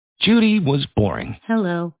Judy was boring.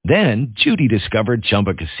 Hello. Then Judy discovered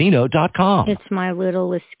ChumbaCasino.com. It's my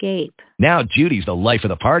little escape. Now Judy's the life of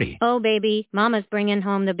the party. Oh, baby, mama's bringing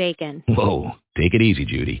home the bacon. Whoa, take it easy,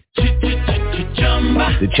 Judy.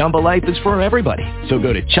 The Chumba life is for everybody. So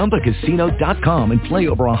go to ChumbaCasino.com and play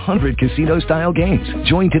over 100 casino-style games.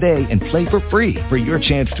 Join today and play for free for your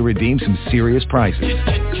chance to redeem some serious prizes.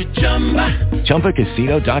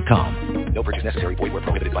 ChumbaCasino.com. No purchase necessary. Void where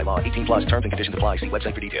prohibited by law. 18 plus terms and conditions apply. See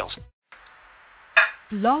website for details.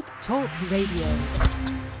 Blog Talk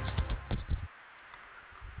Radio.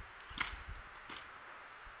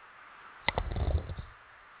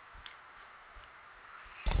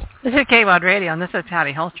 This is KWOD Radio, and this is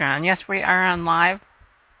Patty Holster. And yes, we are on live.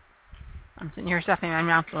 I'm sitting here stuffing my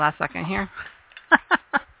mouth the last second here.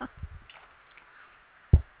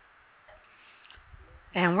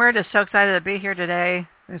 And we're just so excited to be here today,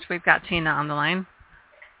 since we've got Tina on the line.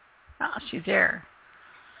 Oh, she's there.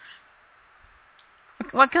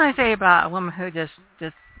 What can I say about a woman who just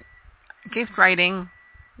keeps writing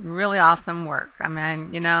really awesome work? I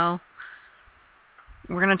mean,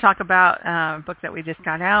 we're going to talk about a book that we just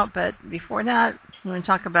got out, but before that, we're going to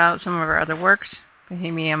talk about some of her other works.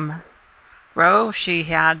 Bohemian Grove, she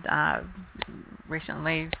had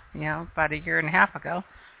recently, about a year and a half ago,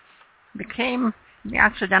 became the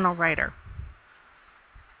accidental writer.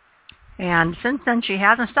 And since then, she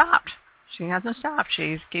hasn't stopped. She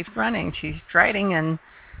keeps running. She's writing, and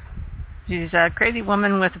she's a crazy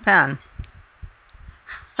woman with a pen.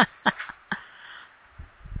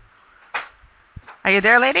 Are you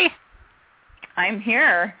there, lady? I'm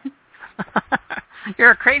here.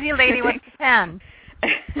 You're a crazy lady with a pen.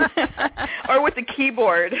 Or with the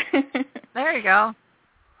keyboard. There you go.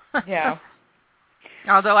 Yeah.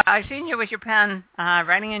 Although I've seen you with your pen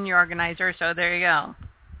writing in your organizer, so there you go.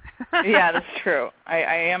 Yeah, that's true. I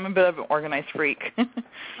am a bit of an organized freak.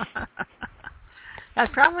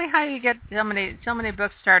 That's probably how you get so many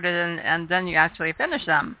books started and then you actually finish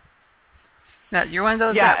them. You're one of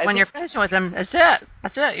those that when you're finished with them, that's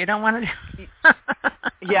it. You don't want to.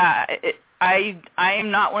 Yeah, I am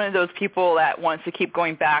not one of those people that wants to keep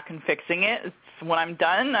going back and fixing it. It's, when I'm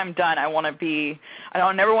done, I'm done. I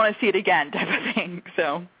don't never want to see it again, type of thing.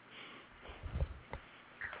 So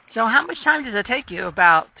how much time does it take you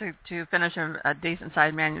about to finish a decent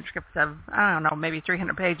sized manuscript of, I don't know, maybe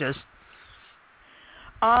 300 pages?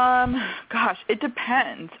 Gosh, it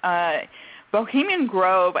depends. Bohemian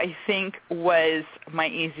Grove, I think, was my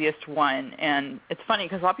easiest one. And it's funny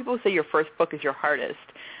because a lot of people say your first book is your hardest.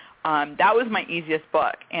 That was my easiest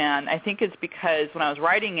book. And I think it's because when I was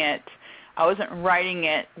writing it, I wasn't writing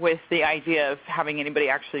it with the idea of having anybody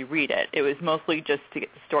actually read it. It was mostly just to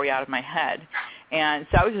get the story out of my head. And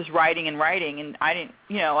so I was just writing, and I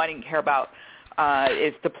didn't care about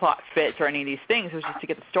if the plot fits or any of these things. It was just to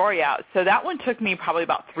get the story out. So that one took me probably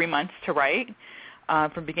about 3 months to write.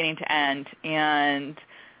 From beginning to end. And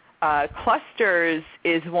Clusters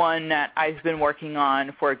is one that I've been working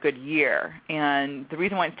on for a good year. And the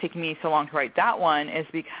reason why it's taking me so long to write that one is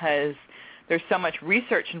because there's so much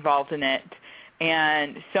research involved in it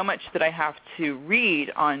and so much that I have to read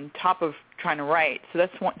on top of trying to write. So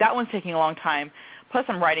that one's taking a long time. Plus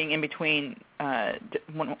I'm writing in between,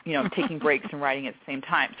 taking breaks and writing at the same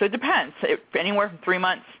time. So it depends. Anywhere from 3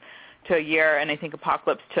 months to a year, and I think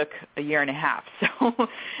Apocalypse took a year and a half. So,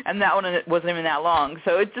 and that one wasn't even that long.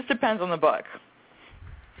 So it just depends on the book.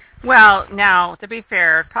 Well, now, to be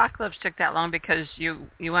fair, Apocalypse took that long because you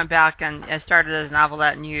went back and it started as a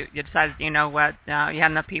novelette, and you decided, you had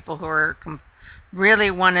enough people who were really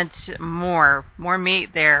wanted more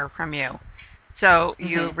meat there from you. So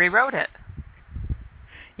you rewrote it.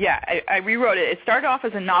 Yeah, I rewrote it. It started off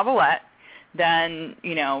as a novelette. Then,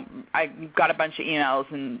 I got a bunch of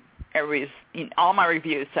emails, and all my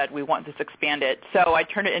reviews said we want this expanded. So I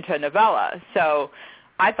turned it into a novella. So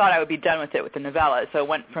I thought I would be done with it with the novella. So it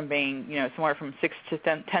went from being, somewhere from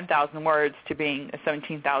 6,000 to 10,000 words to being a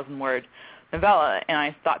 17,000 word novella, and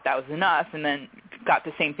I thought that was enough, and then got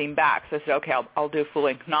the same thing back. So I said, okay, I'll do a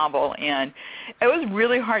full-length novel. And it was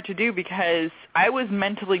really hard to do because I was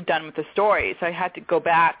mentally done with the story. So I had to go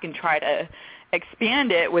back and try to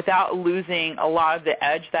expand it without losing a lot of the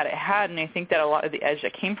edge that it had. And I think that a lot of the edge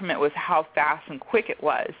that came from it was how fast and quick it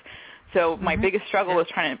was. So my biggest struggle was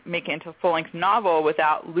trying to make it into a full-length novel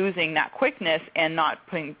without losing that quickness and not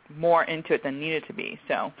putting more into it than needed to be.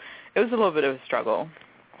 So it was a little bit of a struggle.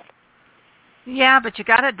 Yeah, but you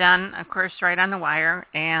got it done, of course, right on the wire,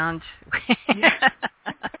 and yeah.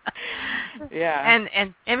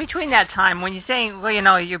 And in between that time, when you're saying,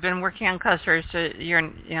 well, you've been working on Clusters for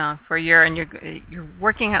a year, and you're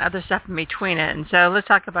working on other stuff in between it, and so let's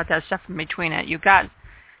talk about that stuff in between it. You got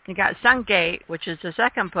You got Sungate, which is the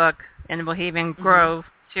second book in the Bohemian Grove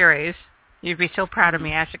series. You'd be so proud of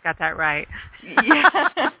me. I actually got that right.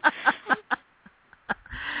 Yeah.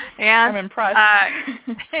 And, I'm impressed.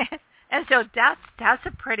 And so that's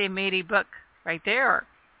a pretty meaty book right there.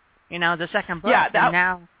 The second book. Yeah,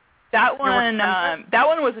 that one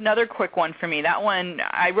was another quick one for me. That one,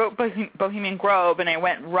 I wrote Bohemian Grove, and I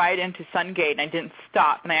went right into Sungate, and I didn't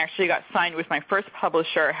stop. And I actually got signed with my first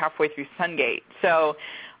publisher halfway through Sungate. So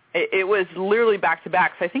it was literally back to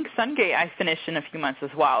back. So I think Sungate I finished in a few months as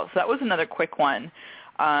well. So that was another quick one.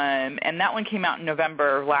 And that one came out in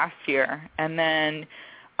November of last year. And then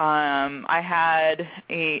I had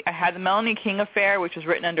the Melanie King Affair, which was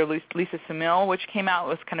written under Lisa Samil, which came out. It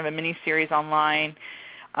was kind of a mini-series online.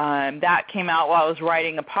 That came out while I was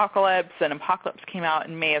writing Apocalypse, and Apocalypse came out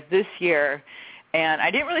in May of this year. And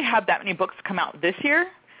I didn't really have that many books come out this year,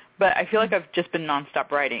 but I feel like I've just been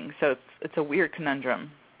nonstop writing, so it's a weird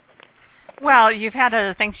conundrum. Well, you've had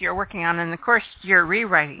other things you're working on, and of course you're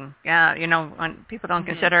rewriting. When people don't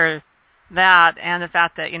consider that, and the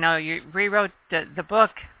fact that you rewrote the book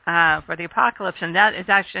for the Apocalypse, and that is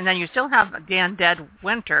actually, and then you still have The Undead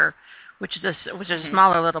Winter, which is a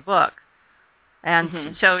smaller little book,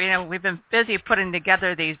 and so we've been busy putting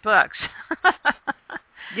together these books.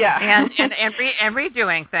 Yeah, and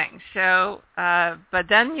redoing things. So, but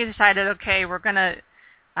then you decided, okay, we're gonna.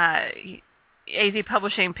 AZ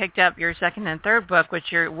Publishing picked up your second and third book, which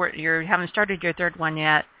you haven't started your third one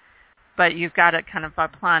yet, but you've got it kind of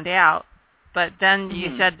planned out. But then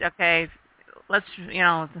you said, okay, let's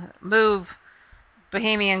move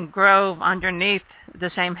Bohemian Grove underneath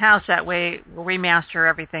the same house. That way we'll remaster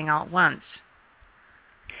everything all at once.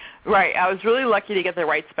 Right. I was really lucky to get the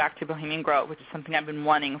rights back to Bohemian Grove, which is something I've been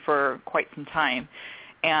wanting for quite some time.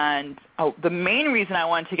 And the main reason I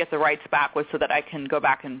wanted to get the rights back was so that I can go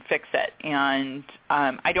back and fix it. And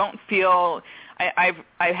I don't feel I've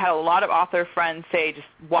had a lot of author friends say just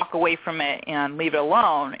walk away from it and leave it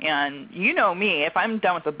alone. And you know me, if I'm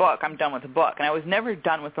done with a book, I'm done with a book. And I was never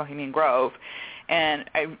done with Bohemian Grove. And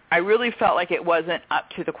I really felt like it wasn't up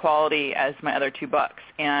to the quality as my other two books.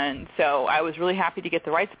 And so I was really happy to get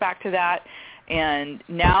the rights back to that. And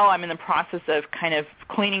now I'm in the process of kind of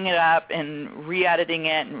cleaning it up and re-editing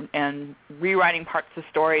it and rewriting parts of the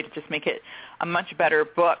story to just make it a much better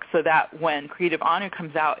book so that when Creative Anu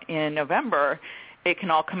comes out in November, it can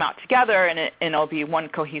all come out together and it'll be one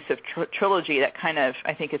cohesive trilogy that kind of,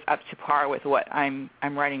 I think, is up to par with what I'm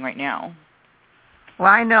writing right now. Well,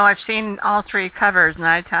 I know I've seen all three covers, and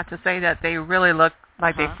I'd have to say that they really look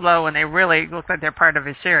like they flow, and they really look like they're part of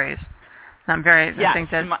a series. I think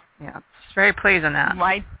that, it's very pleasing that.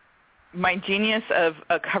 My genius of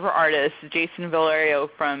a cover artist, Jason Valerio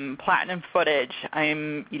from Platinum Footage.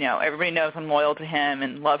 Everybody knows I'm loyal to him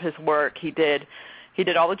and love his work. He did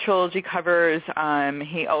all the trilogy covers.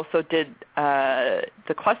 He also did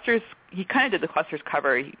the clusters. He kind of did the clusters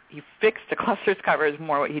cover. He fixed the clusters cover is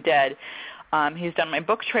more what he did. He's done my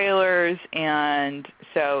book trailers, and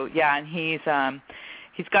so and he's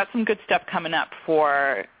got some good stuff coming up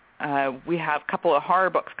for. We have a couple of horror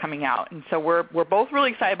books coming out, and so we're both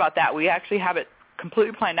really excited about that. We actually have it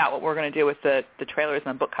completely planned out what we're going to do with the trailers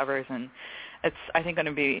and the book covers, and it's, I think, going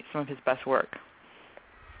to be some of his best work.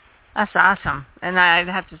 That's awesome, and I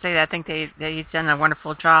have to say that I think they've done a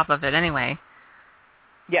wonderful job of it anyway.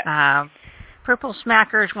 Yeah. Purple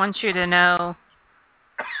Smackers wants you to know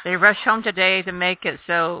they rushed home today to make it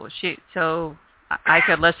so I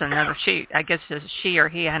could listen. I guess it's she or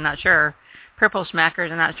he, I'm not sure. Purple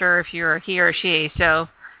Smackers, I'm not sure if you're he or she. So,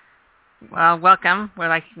 well, welcome.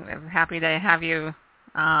 We're happy to have you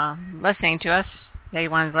listening to us. They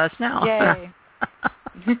wanted to let us know. Yay.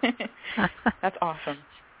 That's awesome.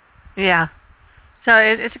 Yeah. So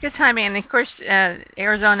it's a good time. And, of course,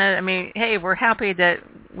 Arizona, hey, we're happy that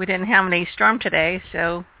we didn't have any storm today.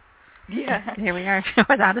 So yeah, here we are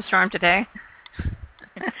without a storm today.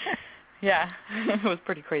 Yeah, it was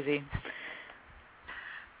pretty crazy.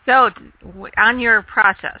 So, on your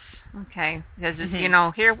process, okay, because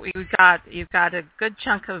here you've got a good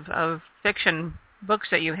chunk of fiction books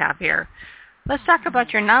that you have here. Let's talk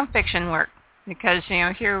about your nonfiction work, because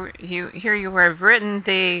here you have written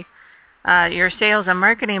your sales and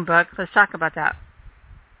marketing book. Let's talk about that.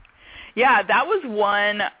 Yeah, that was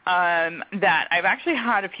one that I've actually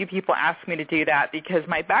had a few people ask me to do that because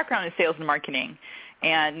my background is sales and marketing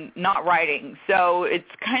and not writing. So it's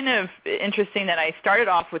kind of interesting that I started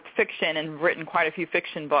off with fiction and written quite a few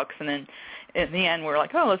fiction books, and then in the end we're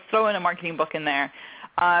like, oh, let's throw in a marketing book in there.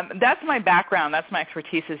 That's my background. That's my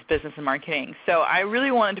expertise is business and marketing. So I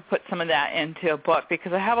really wanted to put some of that into a book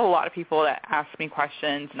because I have a lot of people that ask me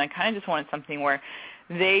questions, and I kind of just wanted something where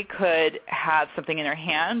they could have something in their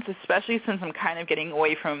hands, especially since I'm kind of getting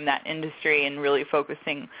away from that industry and really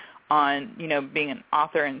focusing on, being an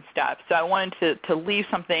author and stuff. So I wanted to leave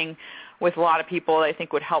something with a lot of people that I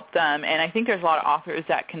think would help them, and I think there's a lot of authors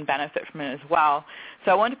that can benefit from it as well.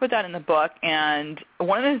 So I wanted to put that in the book, and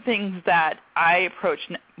one of the things that I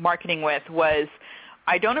approached marketing with was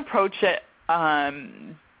I don't approach it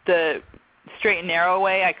the straight and narrow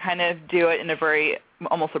way. I kind of do it in a very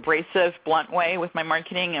almost abrasive, blunt way with my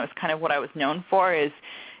marketing. It was kind of what I was known for is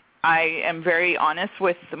I am very honest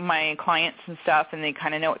with my clients and stuff, and they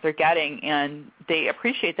kind of know what they're getting, and they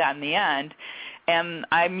appreciate that in the end. And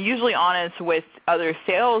I'm usually honest with other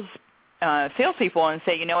salespeople and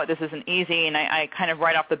say, you know what, this isn't easy. And I kind of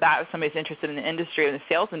right off the bat, if somebody's interested in the industry or the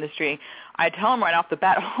sales industry, I tell them right off the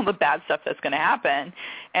bat all the bad stuff that's going to happen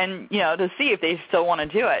and, to see if they still want to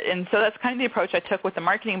do it. And so that's kind of the approach I took with the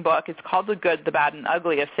marketing book. It's called The Good, the Bad, and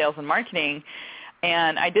Ugly of Sales and Marketing.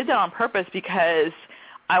 And I did that on purpose because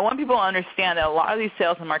I want people to understand that a lot of these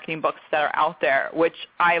sales and marketing books that are out there, which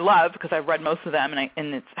I love because I've read most of them and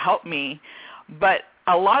it's helped me, but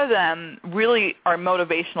a lot of them really are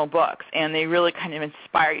motivational books, and they really kind of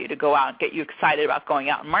inspire you to go out and get you excited about going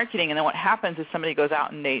out and marketing. And then what happens is somebody goes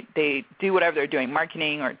out and they do whatever they're doing,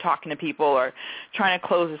 marketing or talking to people or trying to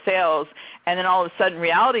close the sales, and then all of a sudden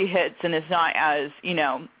reality hits, and it's not as,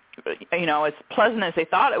 as pleasant as they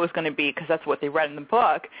thought it was going to be because that's what they read in the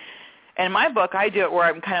book. And in my book, I do it where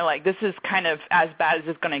I'm kind of like, this is kind of as bad as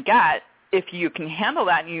it's going to get. If you can handle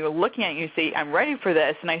that and you're looking at it and you say, I'm ready for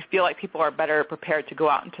this, and I feel like people are better prepared to go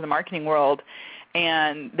out into the marketing world,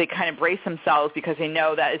 and they kind of brace themselves because they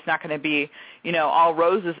know that it's not going to be, all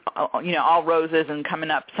roses, all roses and coming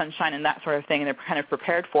up sunshine and that sort of thing, and they're kind of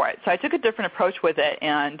prepared for it. So I took a different approach with it,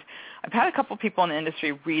 and I've had a couple people in the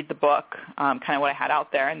industry read the book, kind of what I had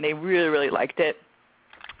out there, and they really, really liked it.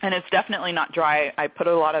 And it's definitely not dry. I put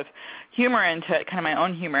a lot of humor into it, kind of my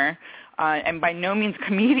own humor. And by no means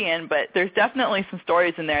comedian, but there's definitely some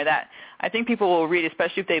stories in there that I think people will read,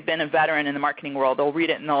 especially if they've been a veteran in the marketing world. They'll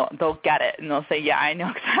read it and they'll get it, and they'll say, yeah, I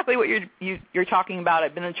know exactly what you're talking about.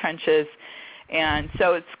 I've been in the trenches. And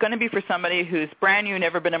so it's going to be for somebody who's brand new,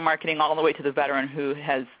 never been in marketing, all the way to the veteran who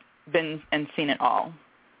has been and seen it all.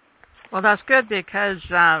 Well, that's good because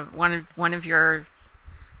one of your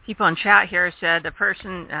people in chat here said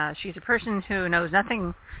she's a person who knows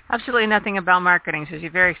absolutely nothing about marketing, so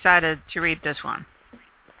she's very excited to read this one.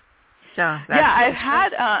 So I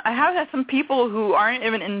have had some people who aren't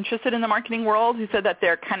even interested in the marketing world who said that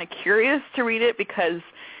they're kind of curious to read it because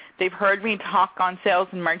they've heard me talk on sales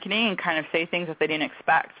and marketing and kind of say things that they didn't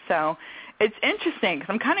expect. So it's interesting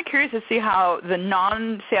because I'm kind of curious to see how the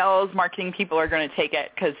non-sales marketing people are going to take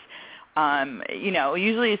it because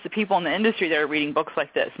usually it's the people in the industry that are reading books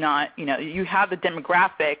like this, not, you have the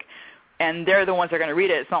demographic, and they're the ones that are going to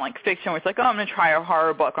read it. It's not like fiction where it's like, oh, I'm going to try a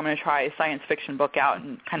horror book, I'm going to try a science fiction book out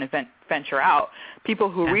and kind of venture out.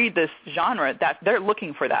 People who read this genre, that they're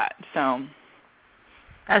looking for that. So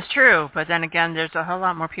that's true, but then again, there's a whole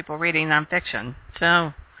lot more people reading nonfiction.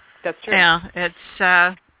 So that's true. Yeah,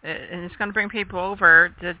 it's going to bring people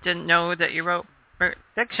over that didn't know that you wrote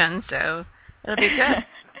fiction, so it'll be good.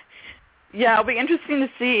 Yeah, it'll be interesting to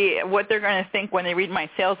see what they're going to think when they read my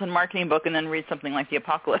sales and marketing book and then read something like The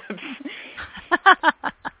Apocalypse.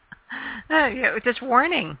 Yeah, just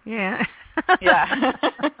warning. Yeah. Yeah.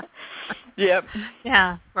 Yep.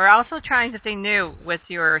 Yeah. We're also trying something new with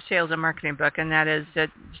your sales and marketing book, and that is to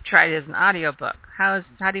try it as an audio book. How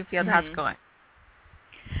do you feel that's going?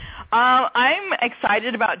 I'm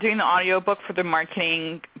excited about doing the audio book for the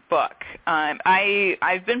marketing book.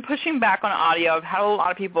 I've been pushing back on audio. I've had a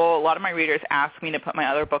lot of my readers ask me to put my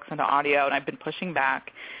other books into audio, and I've been pushing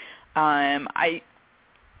back. I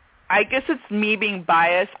guess it's me being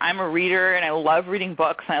biased. I'm a reader, and I love reading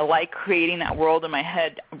books, and I like creating that world in my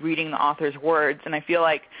head, reading the author's words. And I feel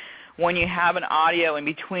like when you have an audio in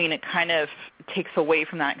between, it kind of takes away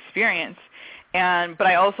from that experience. But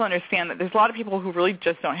I also understand that there's a lot of people who really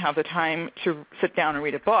just don't have the time to sit down and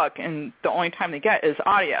read a book, and the only time they get is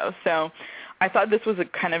audio. So I thought this was a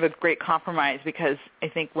kind of a great compromise because I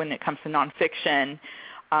think when it comes to nonfiction,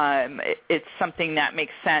 it's something that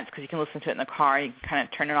makes sense because you can listen to it in the car, you can kind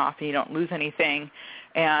of turn it off, and you don't lose anything.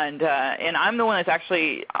 And I'm the one that's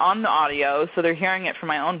actually on the audio, so they're hearing it from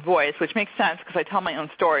my own voice, which makes sense because I tell my own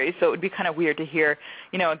stories. So it would be kind of weird to hear,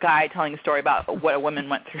 a guy telling a story about what a woman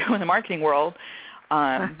went through in the marketing world.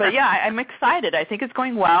 But yeah, I'm excited. I think it's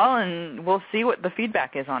going well, and we'll see what the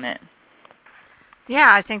feedback is on it.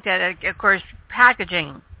 Yeah, I think that, of course,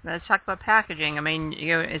 packaging. Let's talk about packaging. I mean,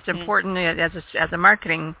 it's important as a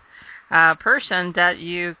marketing person that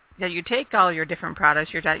you you take all your different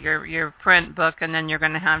products, your print book, and then you're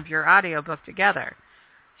going to have your audio book together.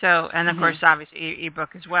 So, and of course, obviously,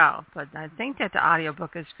 ebook as well. But I think that the audio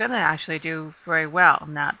book is going to actually do very well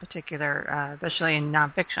in that particular, especially in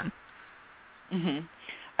nonfiction.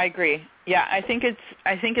 I agree. Yeah, I think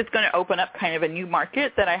it's going to open up kind of a new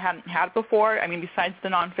market that I hadn't had before. I mean, besides the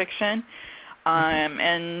nonfiction.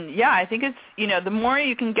 And yeah, I think it's, the more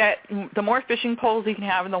you can get, the more fishing poles you can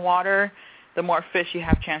have in the water, the more fish you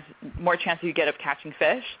have more chances you get of catching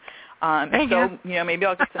fish. So, maybe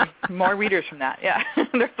I'll get some more readers from that. Yeah.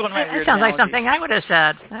 That's one of my weird That sounds analogies. like something I would have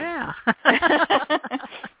said. Yeah.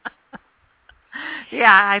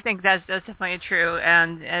 Yeah, I think that's definitely true.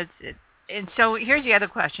 And so here's the other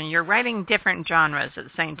question. You're writing different genres at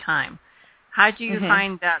the same time. How do you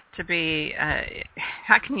find that to be,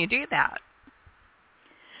 how can you do that?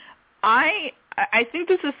 I think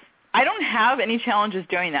I don't have any challenges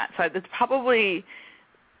doing that. So it's probably,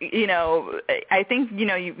 I think,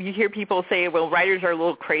 you hear people say, well, writers are a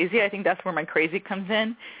little crazy. I think that's where my crazy comes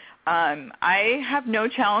in. I have no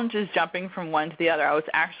challenges jumping from one to the other. I was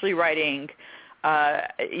actually writing, when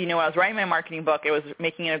I was writing my marketing book, I was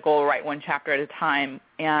making it a goal to write one chapter at a time.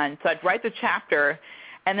 And so I'd write the chapter,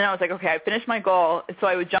 and then I was like, okay, I finished my goal. So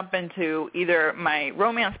I would jump into either my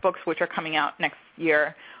romance books, which are coming out next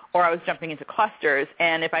year, or I was jumping into clusters.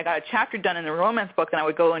 And if I got a chapter done in the romance book, then I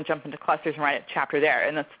would go and jump into clusters and write a chapter there.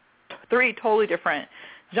 And that's 3 totally different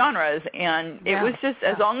genres. And it was just,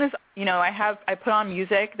 as long as, I put on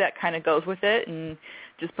music that kind of goes with it and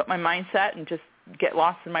just put my mindset and just get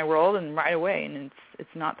lost in my world and write away. And it's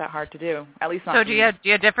not that hard to do, at least not. So do you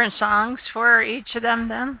have different songs for each of them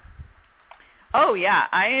then? Oh, yeah.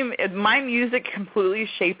 My music completely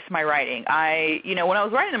shapes my writing. When I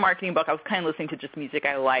was writing the marketing book, I was kind of listening to just music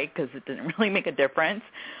I liked because it didn't really make a difference.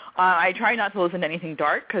 I try not to listen to anything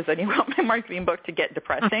dark because I didn't want my marketing book to get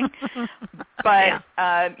depressing. But,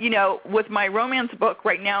 with my romance book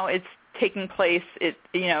right now, it's taking place, it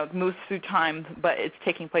moves through time, but it's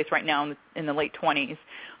taking place right now in the late 20s.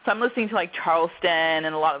 So I'm listening to like Charleston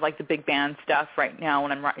and a lot of like the big band stuff right now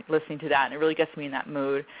when I'm listening to that, and it really gets me in that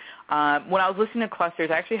mood. When I was listening to clusters,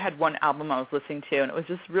 I actually had one album I was listening to, and it was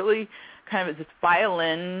just really kind of this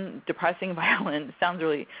depressing violin. It sounds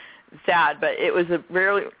really sad, but it was a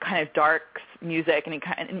really kind of dark music, and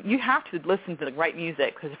you have to listen to the right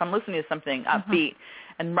music, because if I'm listening to something upbeat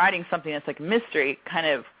and writing something that's like a mystery, kind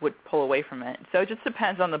of would pull away from it. So it just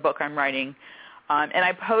depends on the book I'm writing. And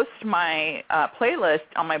I post my playlist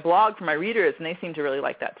on my blog for my readers, and they seem to really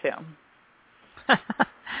like that too.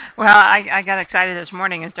 Well, I got excited this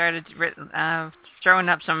morning and started throwing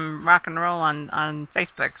up some rock and roll on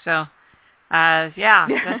Facebook. So,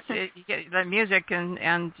 you get the music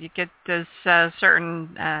and you get this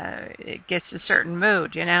certain it gets a certain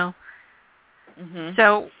mood,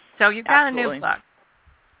 So you've got a new book,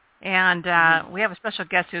 and we have a special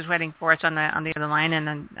guest who's waiting for us on the other line,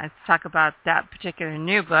 and let's talk about that particular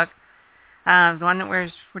new book. The one that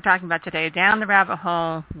we're talking about today, Down the Rabbit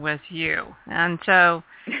Hole with You. And so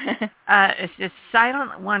it's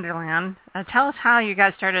Silent Wonderland. Tell us how you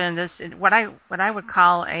got started in this, what I would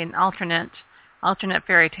call an alternate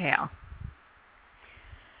fairy tale.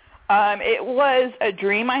 It was a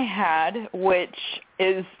dream I had, which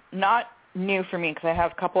is not new for me because I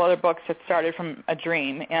have a couple other books that started from a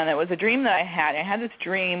dream. And it was a dream that I had. I had this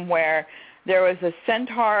dream where there was a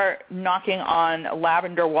centaur knocking on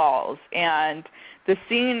lavender walls. And the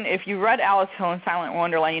scene, if you read Alice Hill in Silent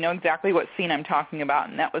Wonderland, you know exactly what scene I'm talking about,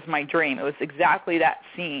 and that was my dream. It was exactly that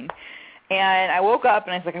scene. And I woke up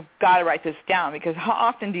and I was like, I've got to write this down, because how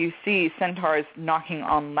often do you see centaurs knocking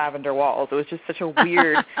on lavender walls? It was just such a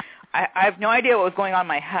weird, I have no idea what was going on in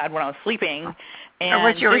my head when I was sleeping. And or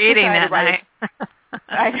what you were eating that night.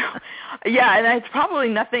 I know. Yeah, and it's probably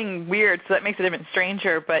nothing weird, so that makes it even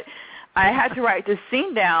stranger, but I had to write this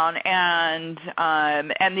scene down, and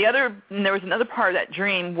there was another part of that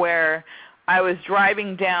dream where I was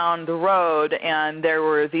driving down the road, and there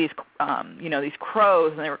were these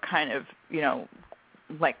crows, and they were kind of,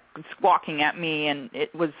 like squawking at me, and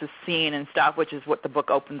it was the scene and stuff, which is what the book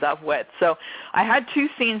opens up with. So I had 2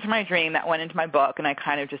 scenes from my dream that went into my book, and I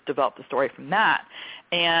kind of just developed the story from that.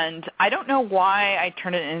 And I don't know why I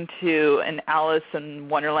turned it into an Alice in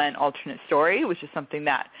Wonderland alternate story, which is something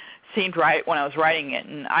that seemed right when I was writing it.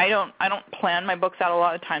 And I don't plan my books out a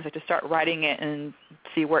lot of times. I just start writing it and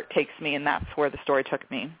see where it takes me, and that's where the story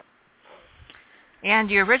took me.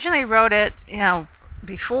 And you originally wrote it,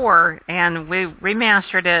 before, and we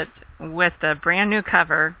remastered it with a brand new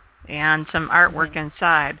cover and some artwork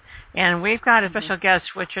inside. And we've got a special guest,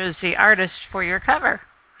 which is the artist for your cover.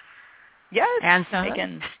 Yes, and so,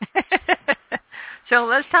 Megan. So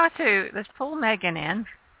let's pull Megan in.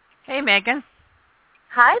 Hey, Megan.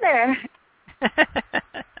 Hi there.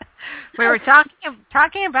 We were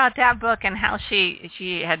talking about that book and how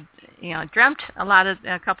she had dreamt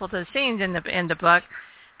a couple of the scenes in the book.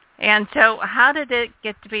 And so how did it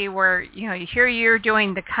get to be where here you're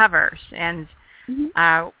doing the covers, and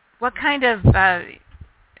what kind of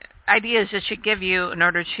ideas did she give you in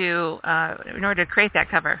order to create that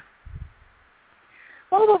cover?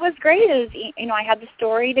 Well, what was great is, I had the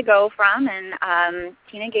story to go from, and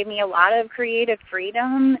Tina gave me a lot of creative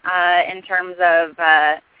freedom in terms of,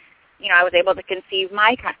 I was able to conceive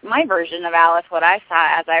my version of Alice, what I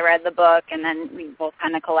saw as I read the book, and then we both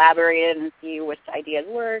kind of collaborated and see which ideas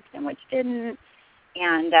worked and which didn't.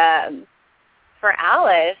 And for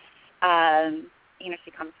Alice,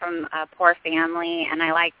 she comes from a poor family, and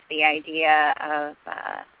I liked the idea of,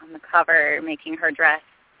 on the cover, making her dress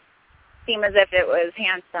seem as if it was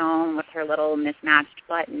hand-sewn with her little mismatched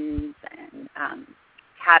buttons and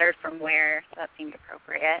tattered from wear, so that seemed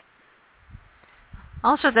appropriate.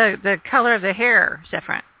 Also, the color of the hair is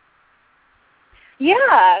different.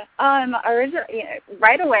 Yeah.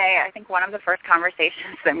 Right away, I think one of the first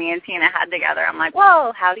conversations that me and Tina had together, I'm like,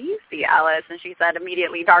 well, how do you see Alice? And she said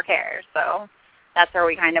immediately dark hair. So that's where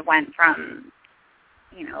we kind of went from,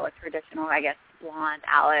 a traditional, I guess, blonde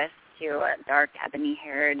Alice to a dark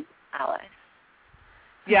ebony-haired Alice.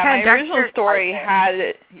 Yeah, my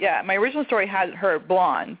original story had her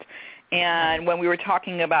blonde, and when we were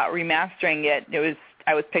talking about remastering it,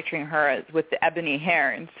 I was picturing her with the ebony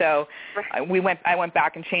hair, and so I went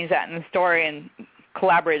back and changed that in the story and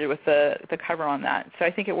collaborated with the cover on that. So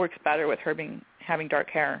I think it works better with her having dark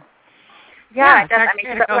hair. Yeah,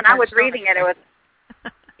 when I was reading it was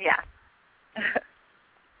yeah.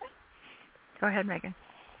 Go ahead, Megan.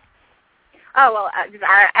 Oh, well,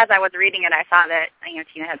 as I was reading it, I saw that,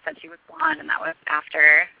 Tina had said she was blonde, and that was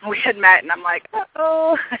after we had met, and I'm like,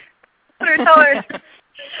 uh-oh, better tell her,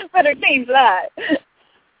 better change that.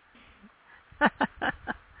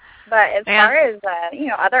 But as far as,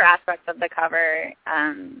 other aspects of the cover,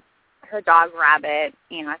 her dog Rabbit,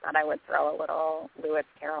 I thought I would throw a little Lewis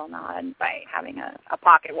Carroll nod by having a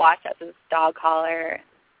pocket watch as his dog collar.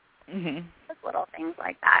 Mm-hmm. Just little things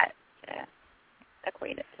like that to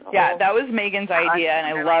equate it to the Yeah, that was Megan's idea, and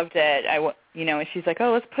I loved it. And she's like,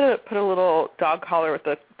 oh, let's put a little dog collar with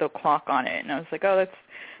the clock on it, and I was like, oh,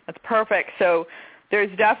 that's perfect. So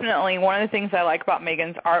there's definitely one of the things I like about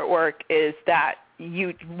Megan's artwork is that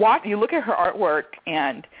you look at her artwork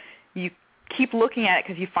and you keep looking at it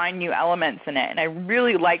because you find new elements in it, and I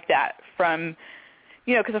really like that from.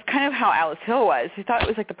 Because of kind of how Alice Hill was. I thought it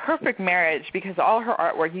was like the perfect marriage because all her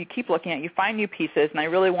artwork, you keep looking at, you find new pieces, and I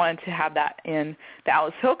really wanted to have that in the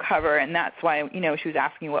Alice Hill cover, and that's why, she was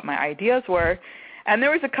asking what my ideas were. And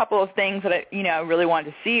there was a couple of things that I really wanted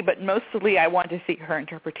to see, but mostly I wanted to see her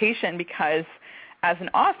interpretation because as an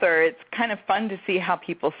author, it's kind of fun to see how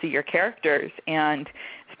people see your characters, and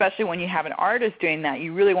especially when you have an artist doing that,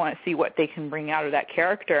 you really want to see what they can bring out of that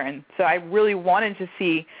character. And so I really wanted to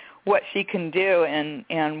see what she can do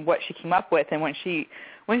and what she came up with. And when she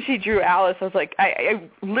drew Alice, I was like, I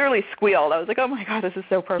literally squealed. I was like, oh my God, this is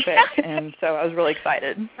so perfect. And so I was really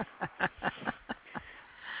excited.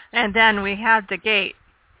 And then we had the gate,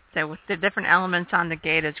 so with the different elements on the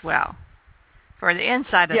gate as well for the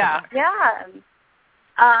inside of the book. Yeah.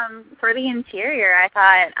 For the interior, I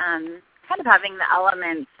thought kind of having the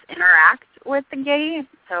elements interact with the gate,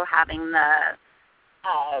 so having the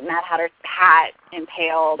Mad Hatter's hat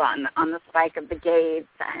impaled on the spike of the gates,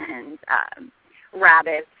 and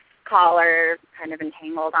Rabbit's collar kind of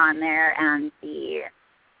entangled on there, and the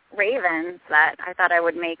ravens that I thought I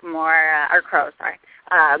would make more, or crows, sorry,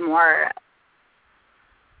 more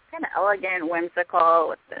kind of elegant, whimsical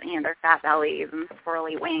with their fat bellies and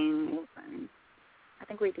swirly wings, and I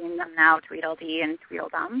think we deem them now Tweedledee and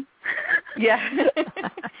Tweedledum. Yeah.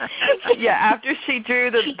 Yeah, after she drew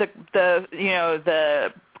the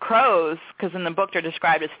crows, because in the book they're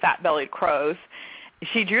described as fat-bellied crows,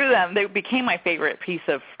 she drew them. They became my favorite piece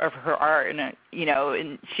of her art, and and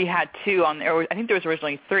she had two on there. I think there was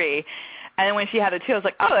originally three. And then when she had the two, I was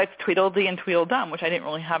like, oh, that's Tweedledee and Tweedledum, which I didn't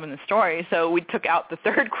really have in the story. So we took out the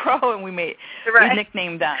third crow and we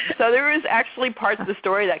nicknamed them. So there was actually parts of the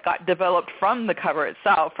story that got developed from the cover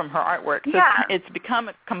itself, from her artwork. So it's become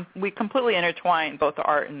we completely intertwined both the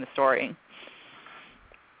art and the story.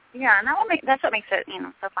 Yeah, and that's what makes it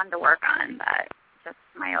so fun to work on. That just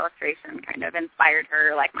my illustration kind of inspired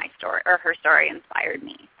her, like my story, or her story inspired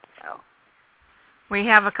me. So. We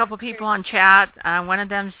have a couple people on chat. One of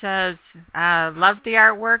them says, love the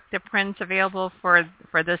artwork. The prints available for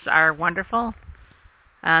this are wonderful.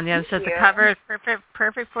 It says the cover is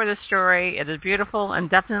perfect for the story. It is beautiful and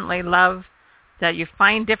definitely love that you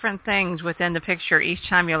find different things within the picture each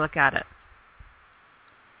time you look at it.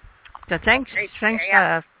 So thanks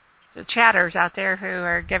the chatters out there who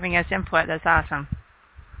are giving us input. That's awesome.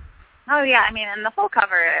 Oh, yeah. I mean, and the whole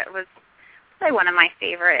cover, it was probably one of my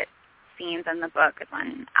favorite scenes in the book is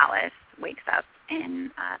when Alice wakes up in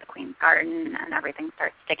the Queen's garden and everything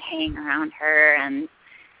starts decaying around her and,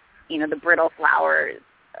 the brittle flowers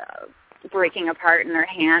breaking apart in her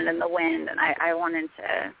hand in the wind. And I wanted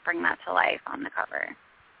to bring that to life on the cover.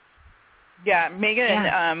 Yeah,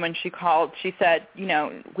 Megan, when she called, she said,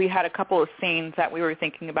 we had a couple of scenes that we were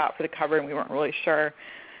thinking about for the cover and we weren't really sure.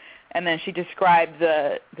 And then she described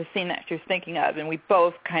the scene that she was thinking of, and we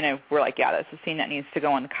both kind of were like, yeah, that's the scene that needs to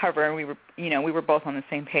go on the cover. And we were both on the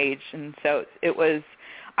same page. And so it was,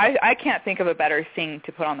 I can't think of a better scene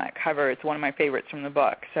to put on that cover. It's one of my favorites from the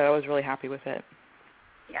book, so I was really happy with it.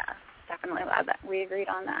 Yeah, definitely glad that we agreed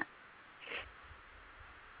on that.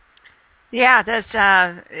 Yeah, that's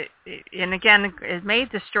and again, it made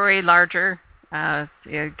the story larger.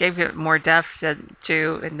 It gave it more depth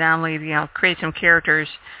to not only create some characters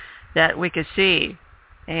that we could see,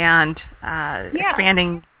 and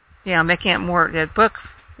expanding, making it more the book,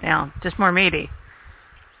 just more meaty.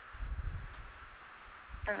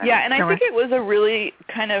 Yeah, and I think it was a really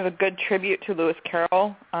kind of a good tribute to Lewis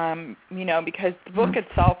Carroll, because the book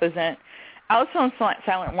itself isn't. Alice in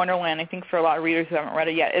Silent Wonderland, I think for a lot of readers who haven't read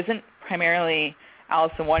it yet, isn't primarily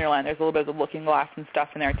Alice in Wonderland. There's a little bit of the looking glass and stuff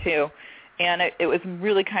in there too. And it was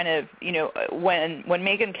really kind of, when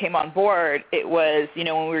Megan came on board, it was, when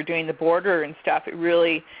we were doing the border and stuff, it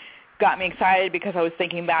really got me excited because I was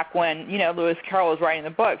thinking back when, Lewis Carroll was writing the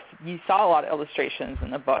books, you saw a lot of illustrations in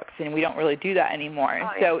the books, and we don't really do that anymore. Oh,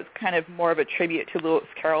 yeah. So it's kind of more of a tribute to Lewis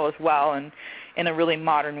Carroll as well, and in a really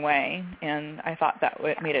modern way. And I thought that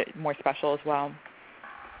made it more special as well.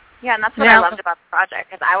 Yeah, and that's what I loved about the project,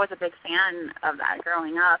 because I was a big fan of that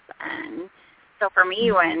growing up. And so for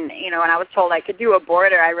me, when I was told I could do a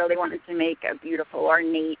border, I really wanted to make a beautiful,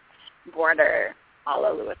 ornate border a la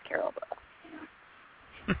Lewis Carroll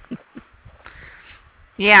books.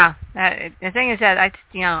 Yeah, the thing is that I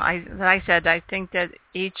think that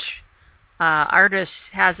each artist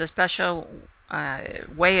has a special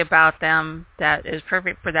way about them that is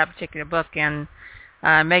perfect for that particular book, and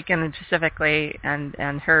Megan specifically, and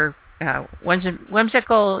her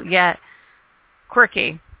whimsical yet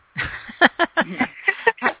quirky.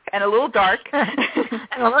 And a little dark.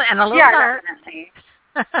 and a little dark. Definitely.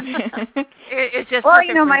 It's just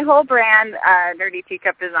my whole brand, Dirty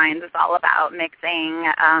Teacup Designs, is all about mixing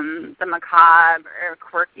the macabre or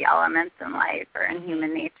quirky elements in life or in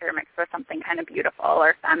human nature mixed with something kind of beautiful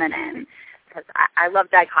or feminine, because I love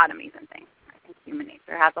dichotomies and things. I think human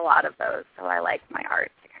nature has a lot of those, so I like my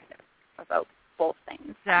art to kind of evoke both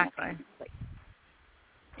things. Exactly.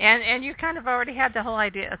 And you kind of already had the whole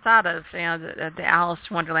thought of the Alice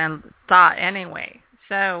Wonderland thought anyway.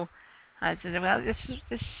 So I said, well, this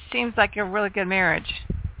seems like a really good marriage.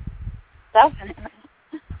 Definitely.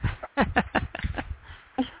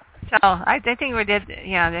 So I think we did.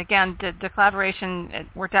 Again, the collaboration, it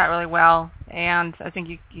worked out really well, and I think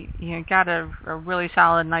you got a really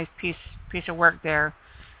solid, nice piece of work there.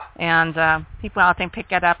 And people, I think,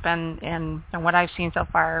 pick it up, and what I've seen so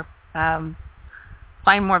far,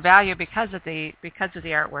 find more value because of the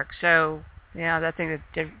artwork. So I think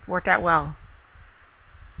it worked out well.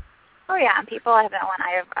 Oh yeah, and people have, when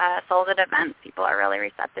I've sold at events, people are really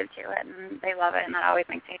receptive to it, and they love it, and that always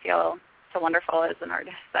makes me feel so wonderful as an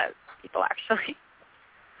artist that people actually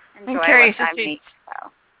enjoy what I make.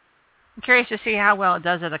 So. I'm curious to see how well it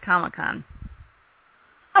does at a Comic-Con.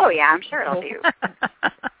 Oh yeah, I'm sure it'll do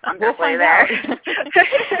wonderfully there.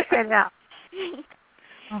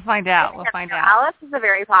 We'll find out. We'll find out. Alice is a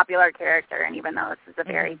very popular character, and even though this is a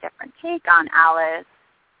very different take on Alice,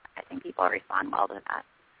 I think people respond well to that.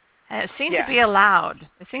 It seems to be allowed.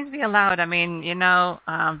 I mean,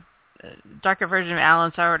 darker version of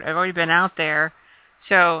Alice have already been out there,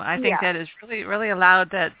 so I think that it's really, really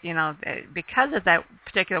allowed that, because of that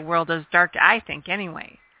particular world is dark, I think,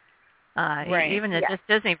 anyway. Right. Even the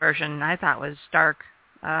Disney version, I thought was dark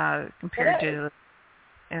compared to,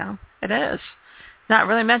 it is. It's not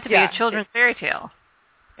really meant to be a children's fairy tale.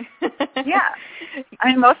 Yeah. I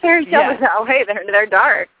mean, most fairy tales are that way. They're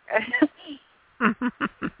dark.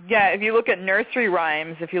 Yeah, if you look at nursery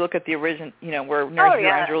rhymes, if you look at the origin, where nursery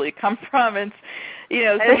rhymes really come from, it's,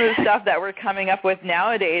 some of the stuff that we're coming up with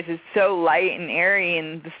nowadays is so light and airy,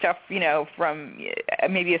 and the stuff, from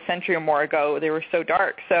maybe a century or more ago, they were so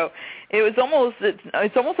dark. So it was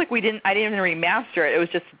it's almost like I didn't even remaster it. It was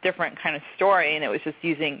just a different kind of story, and it was just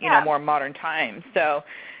using, more modern times. So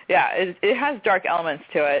yeah, it has dark elements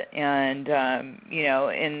to it, and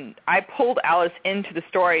and I pulled Alice into the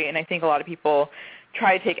story, and I think a lot of people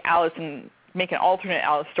try to take Alice and make an alternate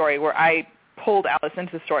Alice story where I pulled Alice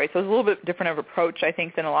into the story. So it's a little bit different of approach, I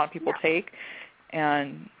think, than a lot of people take,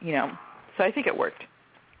 and so I think it worked.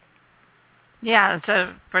 Yeah,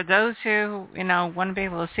 so for those who want to be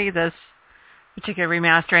able to see this particular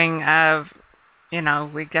remastering of,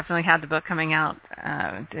 we definitely had the book coming out.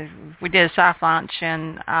 We did a soft launch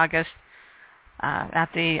in August at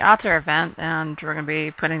the author event, and we're going to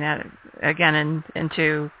be putting that again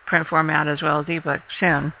into print format as well as ebook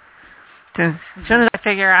soon. As soon as I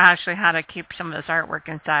figure out actually how to keep some of this artwork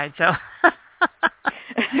inside, so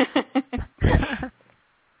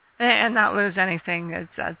and not lose anything.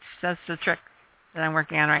 That's the trick that I'm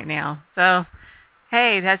working on right now. So.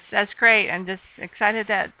 Hey, that's great. I'm just excited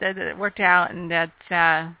that it worked out, and that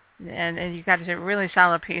and you got a really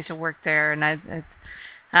solid piece of work there, and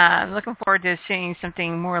I'm looking forward to seeing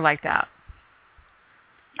something more like that.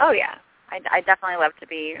 Oh yeah, I definitely love to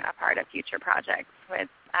be a part of future projects with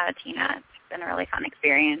Tina. It's been a really fun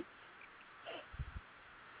experience.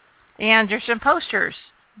 And there's some posters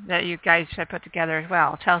that you guys have put together as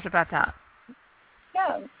well. Tell us about that.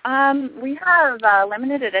 Yeah, we have a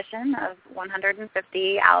limited edition of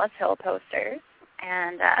 150 Alice Hill posters,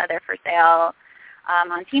 and they're for sale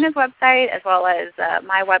on Tina's website as well as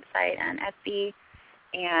my website and Etsy.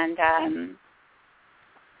 And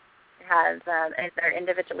they're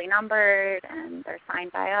individually numbered, and they're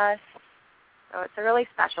signed by us. So it's a really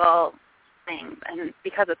special thing, and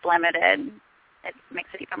because it's limited, it makes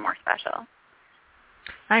it even more special.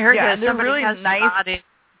 I heard that they're really nice.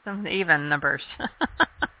 Some even numbers.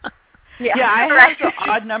 Yeah, I have the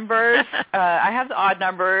odd numbers. I have the odd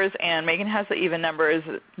numbers, and Megan has the even numbers.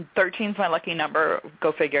 13's my lucky number,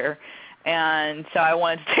 go figure. And so I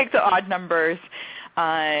wanted to take the odd numbers,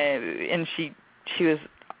 and she was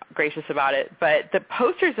gracious about it. But the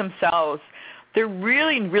posters themselves, they're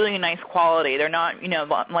really, really nice quality. They're not,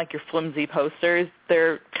 like your flimsy posters.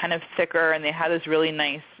 They're kind of thicker, and they have this really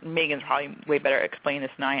nice, Megan's probably way better at explaining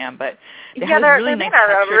this than I am, but they have they're really made nice out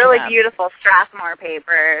of texture a really to them. beautiful Strathmore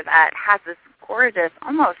paper that has this gorgeous,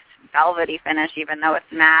 almost velvety finish, even though it's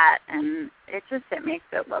matte, and it makes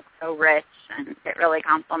it look so rich, and it really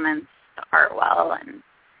complements the art well, and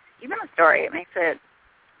even the story.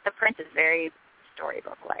 The print is very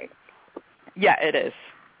storybook-like. Yeah, it is.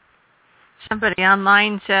 Somebody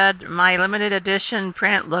online said, my limited edition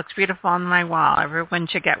print looks beautiful on my wall. Everyone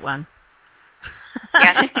should get one.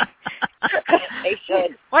 Yes. They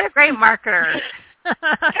should. What a great marketer.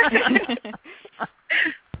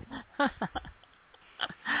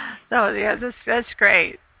 So, yeah, that's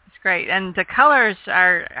great. It's great. And the colors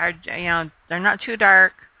are they're not too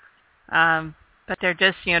dark, but they're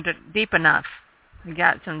just, deep enough. We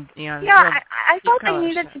got some, Yeah, I felt they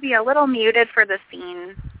needed to be a little muted for the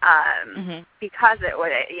scene, because it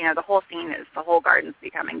would, the whole garden's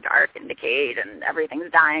becoming dark and decayed, and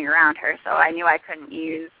everything's dying around her. So I knew I couldn't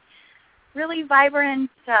use really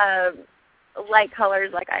vibrant, light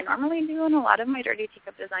colors like I normally do in a lot of my Dirty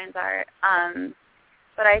Teacup Designs art.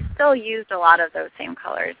 But I still used a lot of those same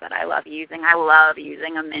colors that I love using. I love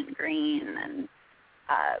using a mint green, and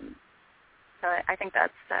so I think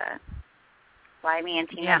that's why me and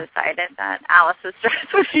Tina decided that Alice's dress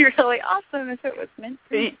would be really awesome if it was mint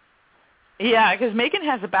green. Yeah, because Megan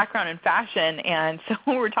has a background in fashion, and so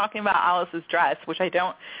when we were talking about Alice's dress, which I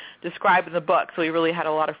don't describe in the book, so we really had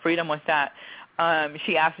a lot of freedom with that,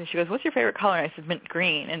 she asked me, she goes, what's your favorite color? And I said, mint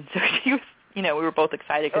green. And so she was, we were both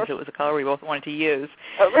excited because it was a color we both wanted to use.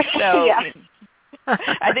 So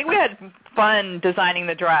I think we had fun designing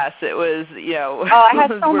the dress. It was, I had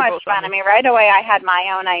so much fun. I mean, right away I had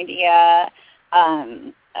my own idea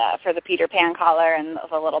for the Peter Pan collar and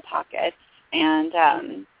the little pockets.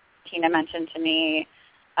 And Tina mentioned to me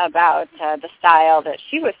about the style that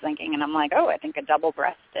she was thinking, and I'm like, I think a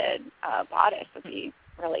double-breasted bodice would be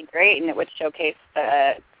really great, and it would showcase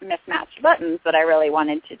the mismatched buttons that I really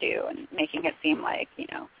wanted to do, and making it seem like,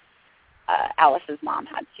 Alice's mom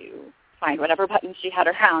had to find whatever buttons she had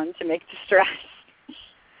around to make this dress.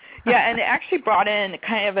 Yeah, and it actually brought in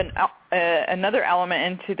kind of another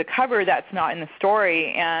element into the cover that's not in the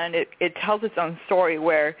story, and it tells its own story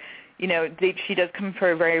where, she does come from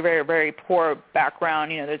a very, very, very poor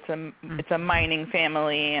background. It's a mining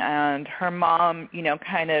family, and her mom,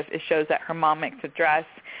 it shows that her mom makes a dress,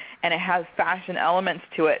 and it has fashion elements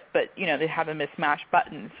to it, but, they have a mismatched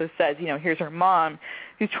button. So it says, here's her mom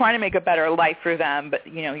who's trying to make a better life for them, but,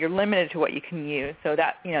 you're limited to what you can use. So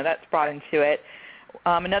that, that's brought into it.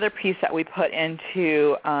 Another piece that we put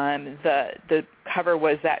into the cover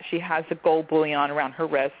was that she has the gold bullion around her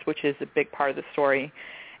wrist, which is a big part of the story.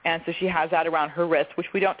 And so she has that around her wrist, which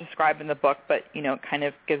we don't describe in the book, but, kind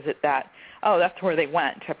of gives it that, oh, that's where they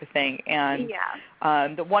went type of thing. And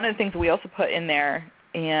one of the things we also put in there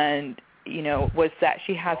was that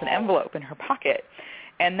she has an envelope in her pocket.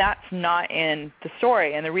 And that's not in the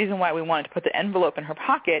story. And the reason why we wanted to put the envelope in her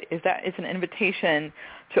pocket is that it's an invitation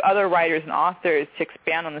to other writers and authors to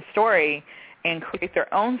expand on the story and create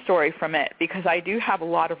their own story from it, because I do have a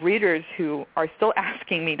lot of readers who are still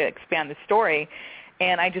asking me to expand the story,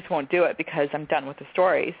 and I just won't do it because I'm done with the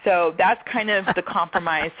story. So that's kind of the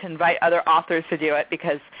compromise, to invite other authors to do it,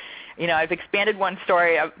 because I've expanded one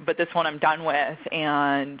story, but this one I'm done with.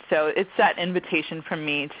 And so it's that invitation from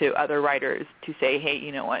me to other writers to say, hey,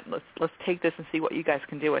 you know what, let's take this and see what you guys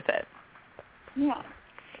can do with it. Yeah.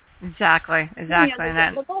 Exactly.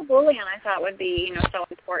 The gold bullion I thought would be, so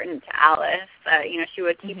important to Alice that, she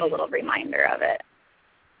would keep a little reminder of it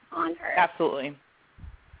on her. Absolutely.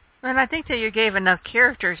 And I think that you gave enough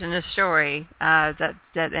characters in this story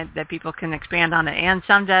that people can expand on it, and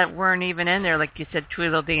some that weren't even in there, like you said,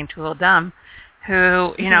 Tweedledee and Tweedledum,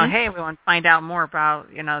 who, hey, we want to find out more about,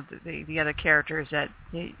 the other characters that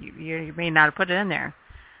you may not have put it in there.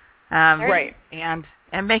 Right. And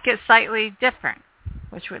make it slightly different,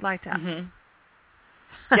 which we'd like to. Mm-hmm.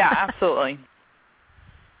 Yeah, absolutely.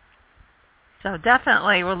 So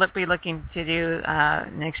definitely we'll be looking to do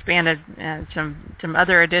an expanded, some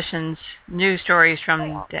other editions, new stories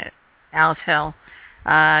from Alice Hill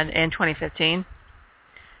in 2015.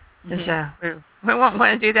 Mm-hmm. So we won't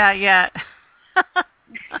want to do that yet.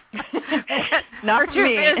 Not for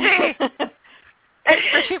me. Busy.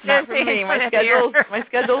 Not for me. My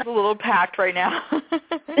schedule's a little packed right now.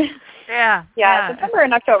 Yeah. September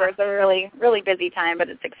and October is a really, really busy time, but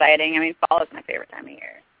it's exciting. I mean, fall is my favorite time of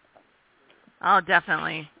year. Oh,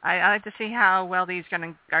 definitely. I like to see how well these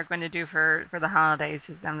are going to do for the holidays.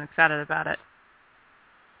 I'm excited about it.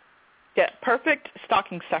 Yeah, perfect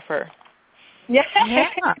stocking stuffer. Yeah.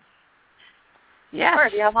 Yeah. Or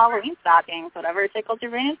if you have Halloween stockings, whatever tickles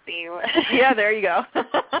your fancy. Yeah, there you go.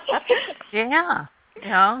 Yeah.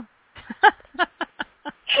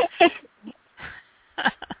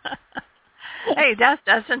 Hey, that's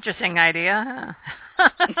an interesting idea.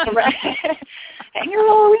 Right. Hang your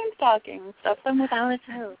Halloween stockings. Stuff them with Alice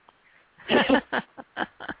Hope.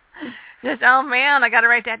 Oh man, I got to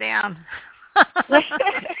write that down.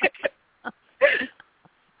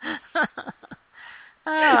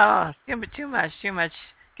 Oh, too much.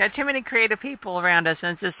 Got too many creative people around us,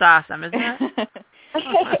 and it's just awesome, isn't it?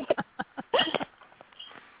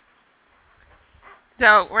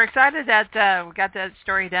 So we're excited that we got that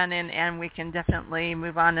story done, and we can definitely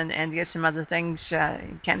move on and get some other things,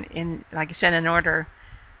 like I said, in order.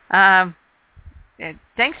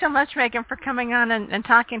 Thanks so much, Megan, for coming on and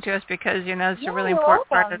talking to us, because, it's a really important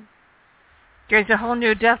part of. There's a whole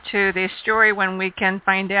new depth to the story when we can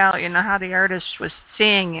find out, how the artist was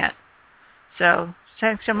seeing it. So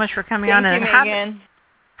thanks so much for coming on. Thank you, Megan.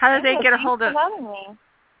 How did they get a hold of?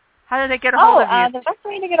 How did they get a hold of you? The best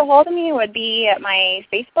way to get a hold of me would be at my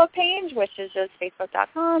Facebook page, which is just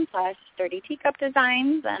facebook.com/Dirty Teacup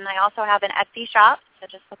Designs. And I also have an Etsy shop, so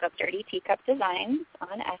just look up Dirty Teacup Designs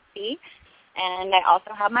on Etsy. And I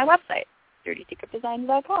also have my website,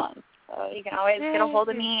 dirtyteacupdesigns.com. So you can always get a hold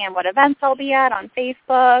of me and what events I'll be at on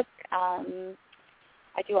Facebook.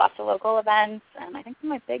 I do lots of local events, and I think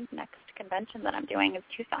my big next convention that I'm doing is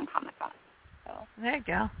Tucson Comic Con. So there you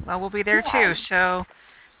go. Well, we'll be there too. So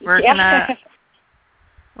we're gonna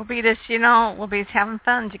we'll be having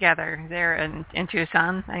fun together there in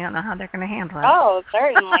Tucson. I don't know how they're gonna handle it. Oh,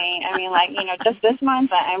 certainly. I mean, just this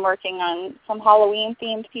month I'm working on some Halloween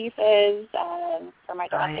themed pieces for my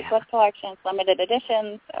domestic book collection, limited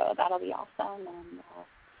editions. So that'll be awesome. And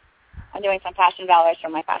I'm doing some fashion valors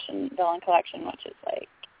from my fashion villain collection, which is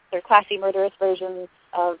they're classy, murderous versions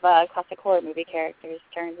of classic horror movie characters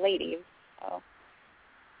turned ladies. So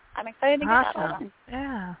I'm excited to get that on.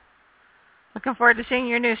 Yeah. Looking forward to seeing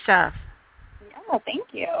your new stuff. Yeah,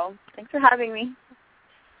 thank you. Thanks for having me.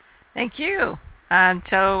 Thank you. And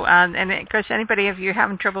of course, anybody, if you're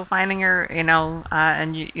having trouble finding her,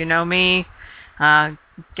 and you know me,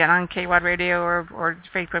 get on KWAD Radio or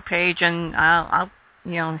Facebook page, and I'll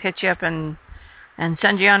hit you up and and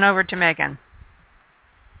send you on over to Megan.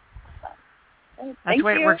 That's the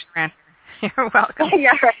way it works around here. You're welcome.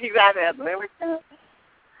 Yeah, right, exactly. That's the way it works out.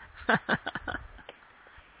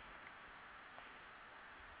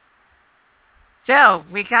 So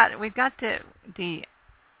we got the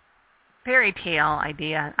fairy tale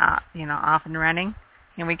idea, off and running,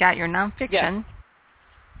 and we got your nonfiction. Yes.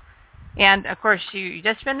 And of course, you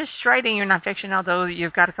just finished writing your nonfiction, although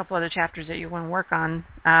you've got a couple other chapters that you want to work on.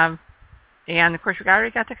 And of course, we already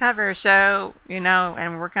got the cover, so and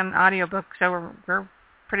we're working on audiobook, so we're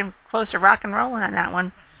pretty close to rock and rolling on that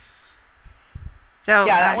one. So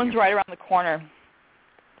yeah, that one's right around the corner.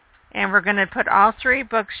 And we're going to put all three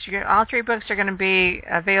books. All three books are going to be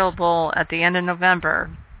available at the end of November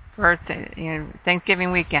for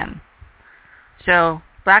Thanksgiving weekend. So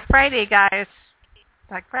Black Friday, guys.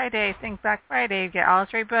 Black Friday. Think Black Friday. Get all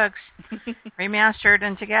three books remastered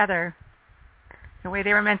and together the way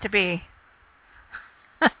they were meant to be.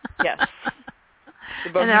 Yes.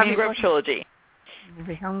 The Bohemian Grove trilogy.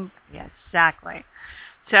 Yes, exactly.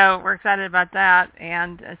 So we're excited about that,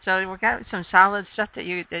 and so we got some solid stuff that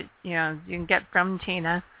you can get from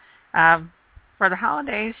Tina for the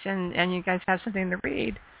holidays, and you guys have something to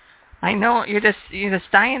read. I know you're just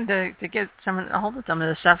dying to get a hold of some of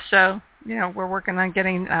this stuff. So we're working on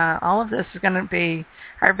getting all of this. Is going to be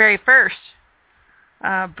our very first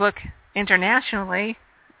book internationally.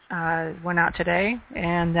 Went out today,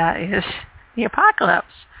 and that is The Apocalypse.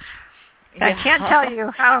 Yeah. I can't tell you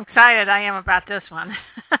how excited I am about this one.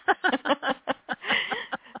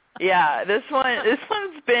 Yeah, this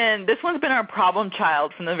one's been our problem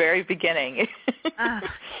child from the very beginning. Oh,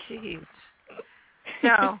 jeez.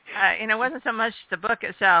 So, it wasn't so much the book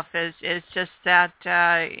itself. It's just that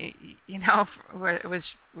we're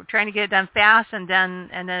trying to get it done fast, and then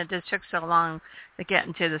it just took so long to get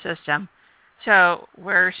into the system. So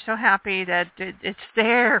we're so happy that it's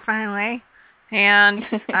there finally, and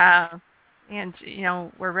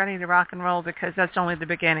we're ready to rock and roll because that's only the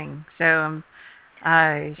beginning. So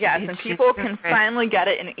yes, and people can finally get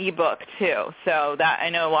it in ebook too. So that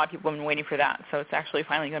I know a lot of people have been waiting for that. So it's actually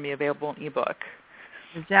finally going to be available in ebook.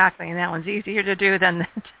 Exactly, and that one's easier to do than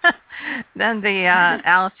the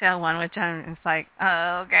Alice Tale one, which it's like,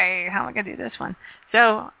 oh, okay, how am I going to do this one?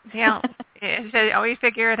 So always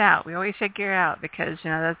figure it out. We always figure it out because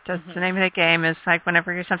that's the name of the game. Is like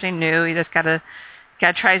whenever you're something new, you just gotta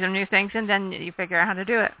try some new things, and then you figure out how to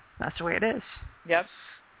do it. That's the way it is. Yep,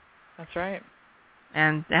 that's right.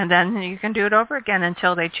 And then you can do it over again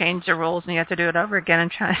until they change the rules, and you have to do it over again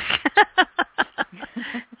and try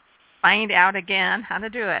find out again how to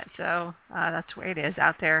do it. So that's the way it is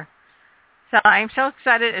out there. So I'm so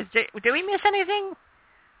excited. Did we miss anything?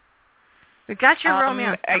 We got your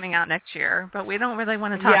romance coming out next year, but we don't really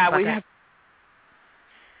want to talk about that.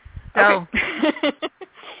 So, okay.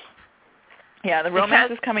 Yeah, the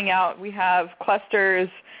romance is coming out. We have Clusters,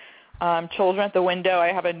 Children at the Window.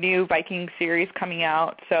 I have a new Viking series coming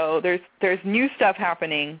out. So there's new stuff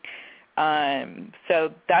happening.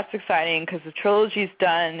 So that's exciting because the trilogy's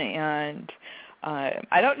done, and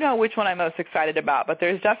I don't know which one I'm most excited about, but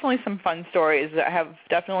there's definitely some fun stories. I have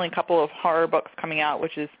definitely a couple of horror books coming out,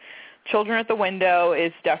 which is Children at the Window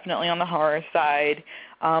is definitely on the horror side.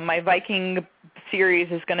 My Viking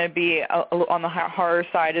series is going to be on the horror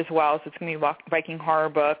side as well, so it's going to be a Viking horror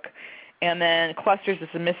book. And then Clusters is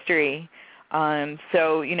a mystery.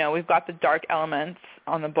 So, we've got the dark elements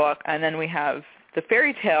on the book, and then we have the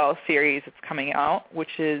fairy tale series that's coming out,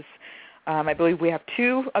 which is, I believe we have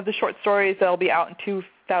 2 of the short stories that will be out in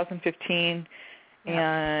 2015. Yeah.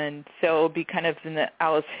 And so it'll be kind of in the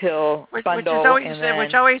Alice Hill bundle.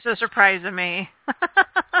 Which always a surprise to me.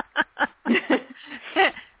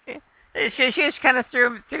 She just kind of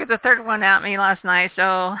threw the third one at me last night,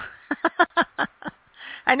 so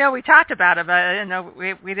I know we talked about it, but I didn't know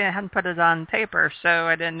we hadn't put it on paper, so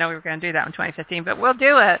I didn't know we were going to do that in 2015. But we'll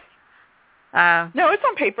do it. No, it's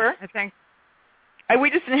on paper. I think.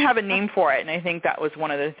 We just didn't have a name for it, and I think that was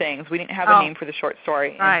one of the things. We didn't have a name for the short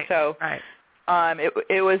story. Right. And so right.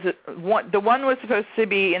 It was the one was supposed to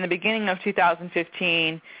be in the beginning of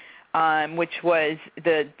 2015, which was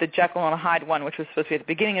the Jekyll and Hyde one, which was supposed to be at the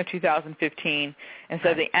beginning of 2015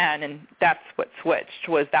 instead of the end, and that's what switched.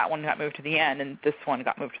 Was that one got moved to the end, and this one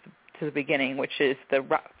got moved to the beginning, which is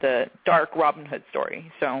the dark Robin Hood story.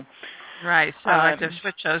 So. Right. So I just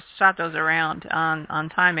swap those around on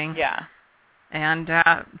timing. Yeah. And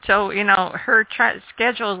so her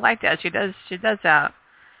schedule is like that. She does that.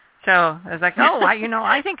 So I was like,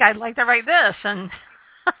 I think I'd like to write this, and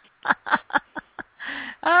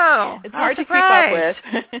it's hard to keep up with.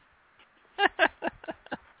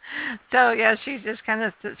 So yeah, she just kind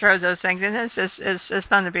of throws those things, and it's just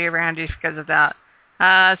fun to be around you because of that.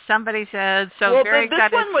 Somebody said, very this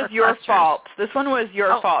excited one was for your clusters. fault. This one was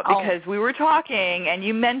your fault because we were talking and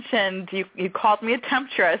you mentioned, you called me a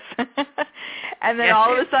temptress. And then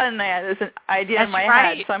all of a sudden I had this idea in my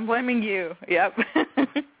head, so I'm blaming you. Yep.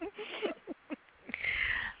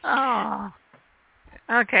 Oh.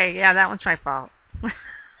 Okay, yeah, that one's my fault.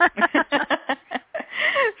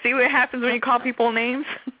 See what happens when you call people names?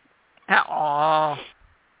 Oh.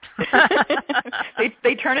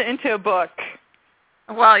 They turn it into a book.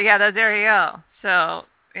 Well, yeah, there you go. So,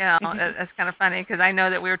 it's kind of funny because I know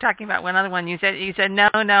that we were talking about one other one. You said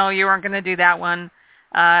no, you weren't going to do that one.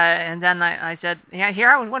 And then I said, yeah, here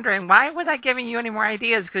I was wondering, why was I giving you any more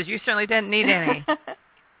ideas? Because you certainly didn't need any.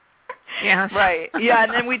 Yeah. Right. Yeah,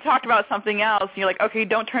 and then we talked about something else. And you're like, okay,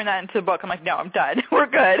 don't turn that into a book. I'm like, no, I'm done. We're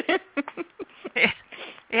good.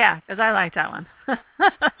 Yeah, because I like that one.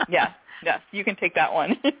 Yeah. Yes, you can take that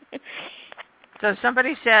one. So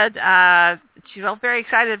somebody said she felt very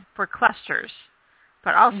excited for clusters,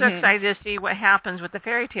 but also excited to see what happens with the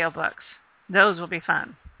fairy tale books. Those will be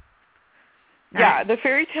fun. Yeah, the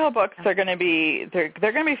fairy tale books are going to be they're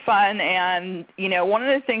going to be fun, and one of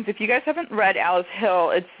the things, if you guys haven't read Alice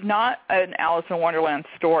Hill, it's not an Alice in Wonderland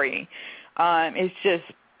story. It's just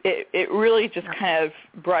it really just kind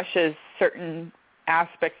of brushes certain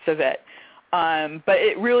aspects of it. But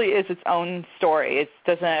it really is its own story. It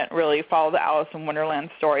doesn't really follow the Alice in Wonderland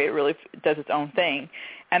story. It really does its own thing.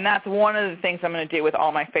 And that's one of the things I'm going to do with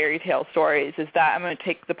all my fairy tale stories is that I'm going to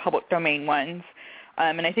take the public domain ones,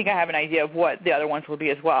 and I think I have an idea of what the other ones will be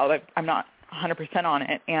as well. But I'm not 100% on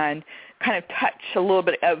it, and kind of touch a little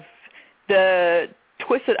bit of the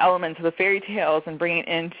twisted elements of the fairy tales and bring it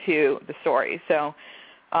into the story. So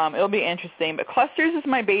it'll be interesting. But Clusters is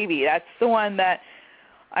my baby. That's the one that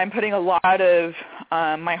I'm putting a lot of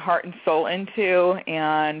my heart and soul into,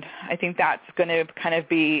 and I think that's going to kind of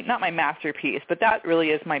be not my masterpiece, but that really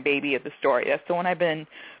is my baby of the story. That's the one I've been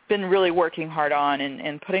really working hard on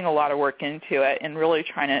and putting a lot of work into it and really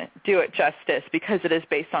trying to do it justice because it is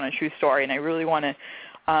based on a true story, and I really want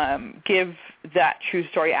to give that true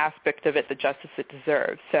story aspect of it the justice it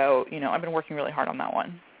deserves. So, I've been working really hard on that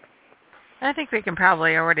one. I think we can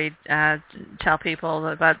probably already tell people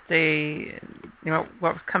about the,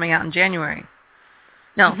 what's coming out in January.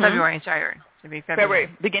 No, February, sorry. To be February.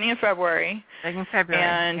 Beginning of February. Beginning of February.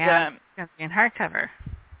 And it's going to be in hardcover.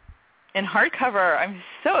 In hardcover, I'm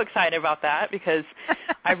so excited about that because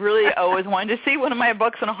I've really always wanted to see one of my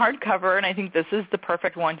books in a hardcover, and I think this is the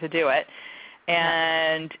perfect one to do it.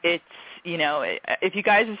 And it's, if you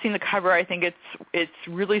guys have seen the cover, I think it's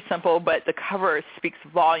really simple, but the cover speaks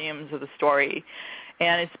volumes of the story.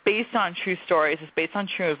 And it's based on true stories. It's based on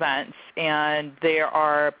true events, and they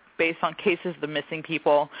are based on cases of the missing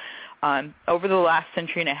people. Over the last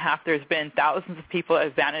century and a half, there's been thousands of people that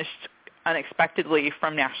have vanished unexpectedly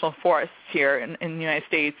from national forests here in the United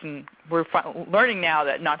States, and we're learning now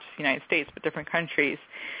that not just the United States, but different countries.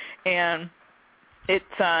 And it's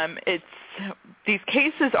these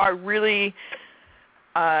cases are really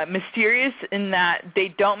mysterious in that they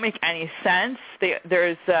don't make any sense.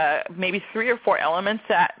 There's maybe 3 or 4 elements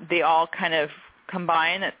that they all kind of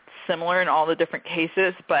combine that's similar in all the different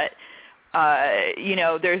cases, but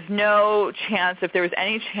there's no chance, if there was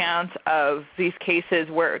any chance of these cases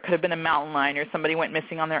where it could have been a mountain lion or somebody went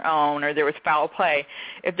missing on their own or there was foul play,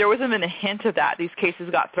 if there wasn't even a hint of that, these cases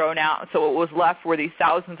got thrown out. So what was left were these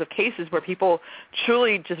thousands of cases where people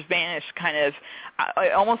truly just vanished kind of,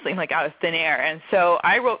 it almost seemed like out of thin air. And so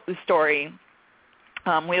I wrote the story.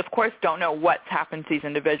 We, of course, don't know what's happened to these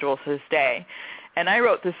individuals to this day. And I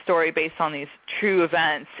wrote this story based on these true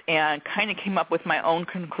events and kind of came up with my own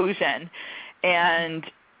conclusion. And,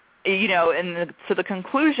 so the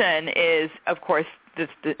conclusion is, of course,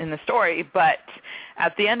 in the story, but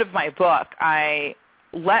at the end of my book, I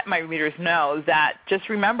let my readers know that just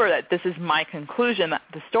remember that this is my conclusion, that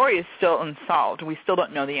the story is still unsolved. We still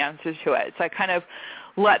don't know the answers to it. So I kind of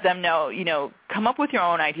let them know, come up with your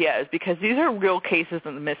own ideas because these are real cases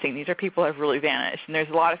of the missing. These are people who have really vanished. And there's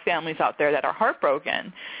a lot of families out there that are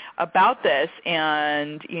heartbroken about this,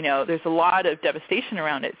 and, there's a lot of devastation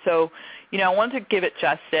around it. So, I wanted to give it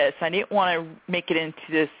justice. I didn't want to make it into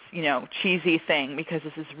this, cheesy thing because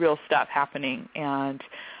this is real stuff happening. And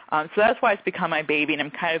so that's why it's become my baby, and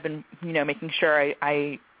I'm kind of been, making sure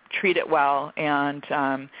I treat it well.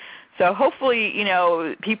 And so hopefully,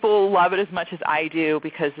 people love it as much as I do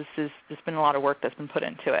because there's been a lot of work that's been put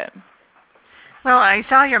into it. Well, I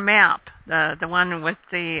saw your map, the one with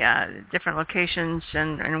the different locations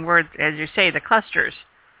and where, as you say, the clusters.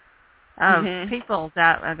 of people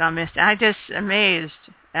that are gone missing. I just amazed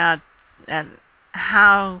at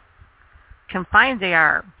how confined they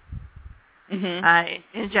are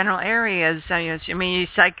in general areas. I mean,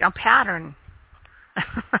 it's like a pattern.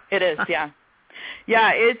 It is, yeah.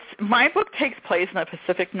 Yeah, my book takes place in the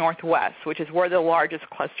Pacific Northwest, which is where the largest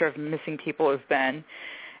cluster of missing people have been.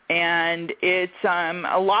 And it's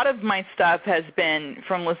a lot of my stuff has been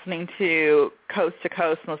from listening to Coast to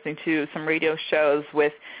Coast and listening to some radio shows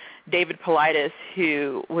with David Paulides,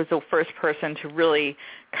 who was the first person to really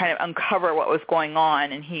kind of uncover what was going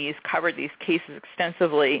on, and he's covered these cases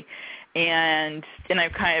extensively. And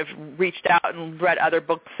I've kind of reached out and read other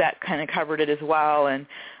books that kind of covered it as well. And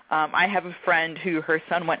I have a friend who her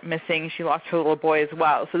son went missing. She lost her little boy as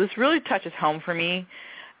well. So this really touches home for me.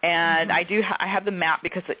 And I have the map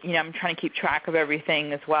because, I'm trying to keep track of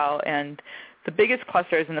everything as well. And the biggest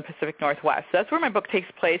cluster is in the Pacific Northwest. So that's where my book takes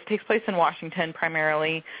place. It takes place in Washington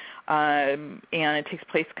primarily, and it takes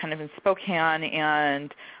place kind of in Spokane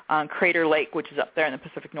and Crater Lake, which is up there in the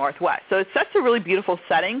Pacific Northwest. So it's such a really beautiful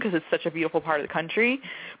setting because it's such a beautiful part of the country,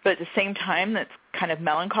 but at the same time that's kind of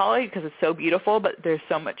melancholy because it's so beautiful, but there's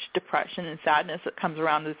so much depression and sadness that comes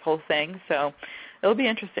around this whole thing. So it'll be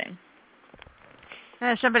interesting.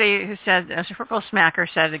 Somebody who said, Purple Smacker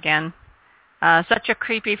said again, such a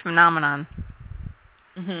creepy phenomenon.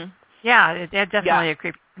 Yeah, it's definitely a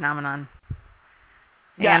creepy phenomenon.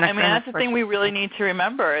 Yeah, I mean, that's the thing we really need to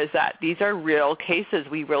remember is that these are real cases.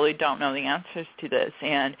 We really don't know the answers to this.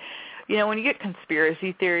 And, when you get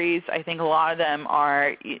conspiracy theories, I think a lot of them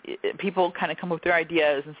are people kind of come up with their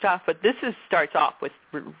ideas and stuff, but this starts off with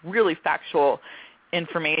really factual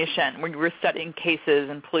information when we're studying cases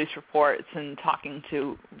and police reports and talking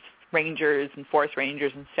to rangers and forest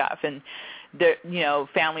rangers and stuff. And,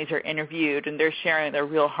 families are interviewed and they're sharing their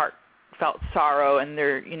real heartfelt sorrow, and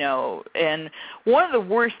they're, and one of the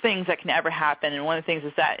worst things that can ever happen, and one of the things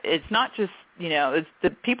is that it's not just, it's the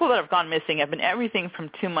people that have gone missing have been everything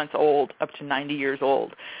from 2 months old up to 90 years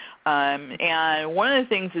old. And one of the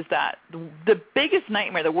things is that the biggest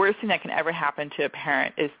nightmare, the worst thing that can ever happen to a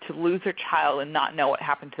parent is to lose their child and not know what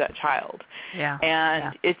happened to that child. Yeah.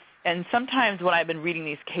 And and sometimes when I've been reading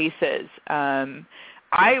these cases,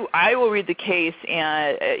 I will read the case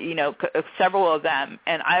and, several of them,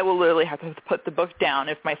 and I will literally have to put the book down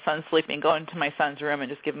if my son's sleeping, go into my son's room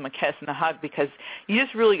and just give him a kiss and a hug, because you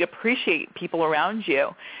just really appreciate people around you.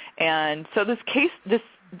 And so this case,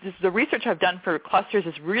 the research I've done for clusters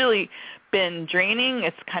has really been draining.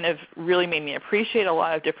 It's kind of really made me appreciate a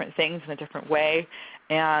lot of different things in a different way.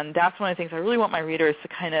 And that's one of the things I really want my readers to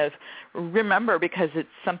kind of remember, because it's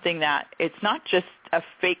something that it's not just a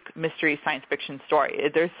fake mystery science fiction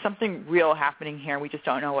story. There's something real happening here. We just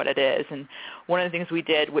don't know what it is. And one of the things we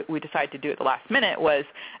did, we decided to do at the last minute, was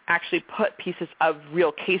actually put pieces of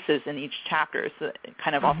real cases in each chapter, so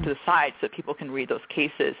kind of off to the side, so that people can read those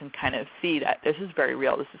cases and kind of see that this is very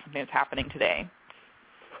real. This is something that's happening today.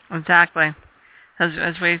 Exactly.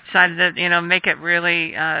 As we decided to, make it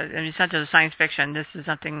really, it's not just science fiction. This is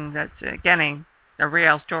something that's, getting a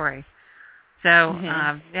real story. So,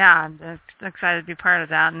 I'm excited to be part of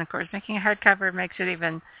that. And, of course, making a hardcover makes it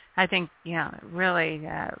even, I think, really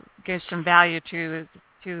gives some value to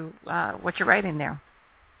what you're writing there.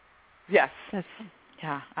 Yes.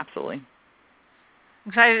 Yeah, absolutely.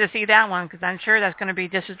 Excited to see that one, because I'm sure that's going to be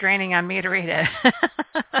just as draining on me to read it.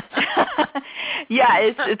 Yeah,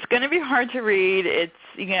 it's going to be hard to read. It's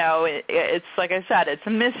it's like I said, it's a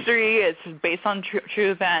mystery. It's based on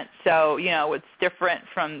true events, so it's different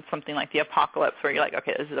from something like the apocalypse, where you're like,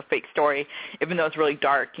 okay, this is a fake story, even though it's really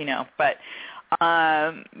dark, But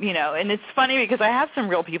and it's funny because I have some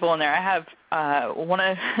real people in there. I have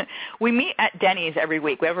we meet at Denny's every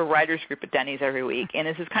week. We have a writers group at Denny's every week, and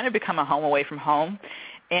this has kind of become a home away from home.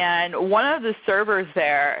 And one of the servers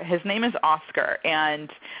there, his name is Oscar, and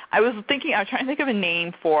I was trying to think of a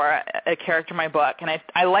name for a character in my book, and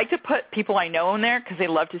I like to put people I know in there because they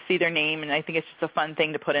love to see their name, and I think it's just a fun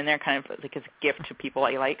thing to put in there, kind of like as a gift to people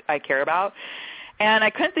I care about. And I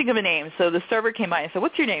couldn't think of a name, so the server came by and said,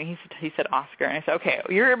 "What's your name?" He said Oscar, and I said, "Okay,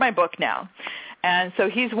 you're in my book now." And so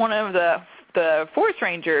he's one of the forest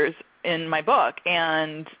rangers in my book,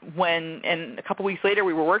 and a couple weeks later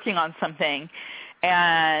we were working on something,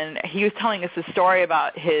 and he was telling us a story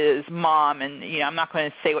about his mom, and I'm not going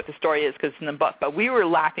to say what the story is because it's in the book, but we were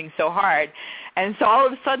laughing so hard. And so all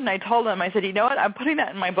of a sudden I told him, I said, you know what, I'm putting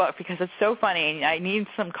that in my book because it's so funny, and I need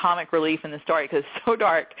some comic relief in the story because it's so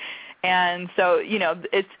dark. And so,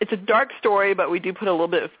 it's a dark story, but we do put a little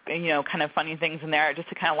bit of, kind of funny things in there just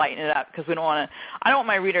to kind of lighten it up, because I don't want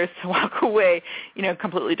my readers to walk away,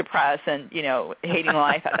 completely depressed and, hating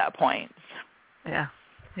life at that point. Yeah.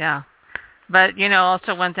 But,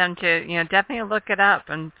 also want them to, definitely look it up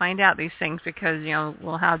and find out these things because,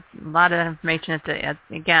 we'll have a lot of information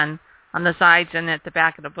again, on the sides and at the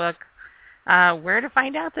back of the book, where to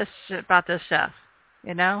find out about this stuff,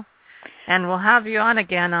 And we'll have you on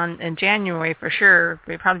again in January for sure,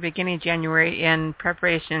 probably beginning of January in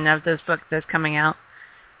preparation of this book that's coming out.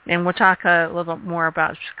 And we'll talk a little bit more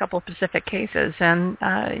about a couple of specific cases and,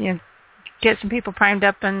 get some people primed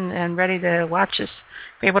up and ready to watch this,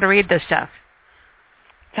 be able to read this stuff.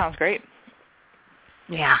 Sounds great.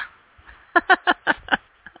 Yeah.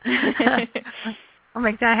 I'll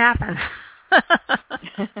make that happen.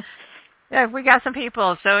 Yeah, we got some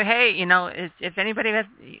people. So, hey, if anybody has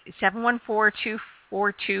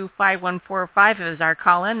 714-242-5145 is our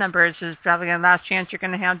call-in number. This is probably the last chance you're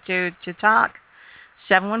going to have to talk.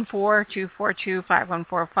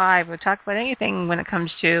 714-242-5145. We'll talk about anything when it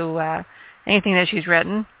comes to anything that she's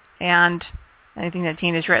written and anything that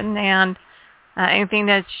Tina's written and anything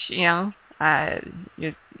that,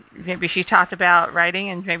 maybe she talked about writing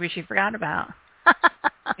and maybe she forgot about.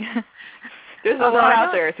 There's a lot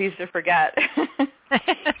out there. It's easy to forget. It's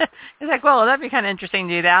like, well, that'd be kind of interesting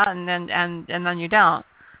to do that, and then you don't.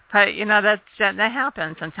 But that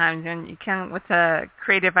happens sometimes, and you can with a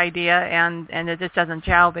creative idea, and it just doesn't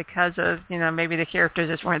gel because of maybe the characters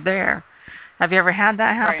just weren't there. Have you ever had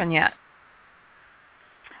that happen yet?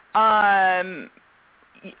 Gosh,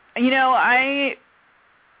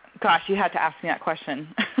 you had to ask me that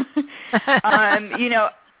question.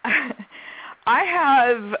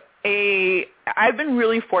 I've been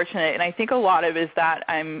really fortunate, and I think a lot of it is that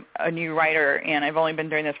I'm a new writer, and I've only been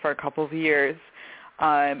doing this for a couple of years.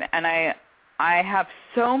 And I have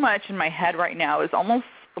so much in my head right now. It's almost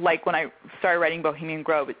like when I started writing Bohemian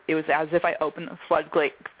Grove, it was as if I opened the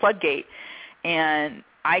floodgate, and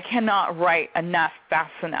I cannot write enough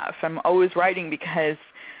fast enough. I'm always writing because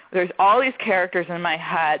there's all these characters in my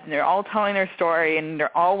head, and they're all telling their story, and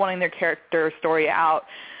they're all wanting their character story out.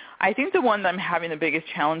 I think the one that I'm having the biggest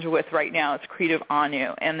challenge with right now is creative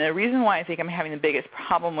ennui. And the reason why I think I'm having the biggest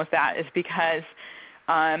problem with that is because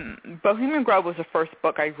Bohemian Grove was the first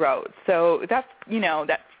book I wrote. So there's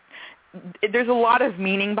a lot of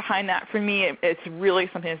meaning behind that for me. It's really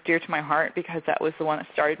something that's dear to my heart because that was the one that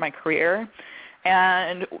started my career.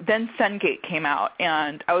 And then Sungate came out,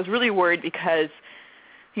 and I was really worried because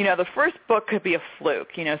the first book could be a fluke.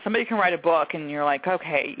 Somebody can write a book and you're like,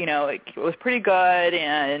 okay, it was pretty good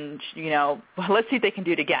and, let's see if they can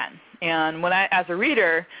do it again. And as a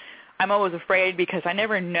reader, I'm always afraid because I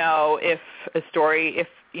never know if a story, if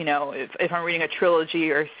I'm reading a trilogy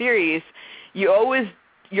or a series, you're always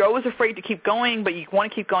afraid to keep going, but you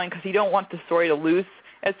want to keep going because you don't want the story to lose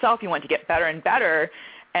itself. You want it to get better and better.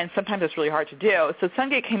 And sometimes it's really hard to do. So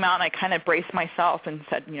Sungate came out and I kind of braced myself and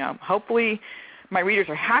said, hopefully my readers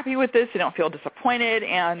are happy with this. They don't feel disappointed,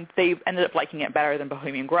 and they ended up liking it better than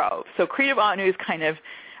Bohemian Grove. So creative ennui is kind of,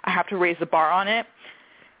 I have to raise the bar on it.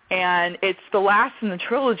 And it's the last in the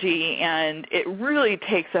trilogy, and it really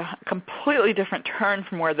takes a completely different turn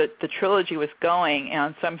from where the trilogy was going.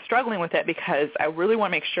 And so I'm struggling with it because I really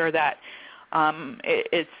want to make sure that I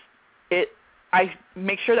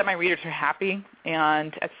make sure that my readers are happy,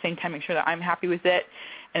 and at the same time make sure that I'm happy with it.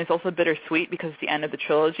 And it's also bittersweet because it's the end of the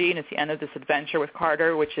trilogy, and it's the end of this adventure with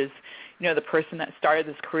Carter, which is, the person that started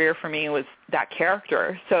this career for me was that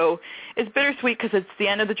character. So it's bittersweet because it's the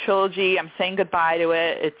end of the trilogy. I'm saying goodbye to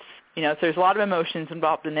it. It's, so there's a lot of emotions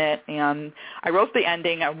involved in it. And I wrote the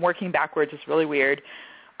ending. I'm working backwards. It's really weird.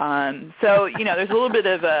 So, there's a little bit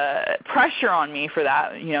of pressure on me for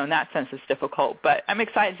that. In that sense, it's difficult. But I'm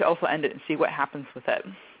excited to also end it and see what happens with it.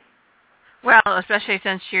 Well, especially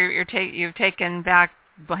since you've taken back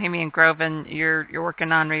Bohemian Grove and you're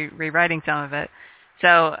working on rewriting some of it.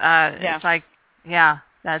 So It's like,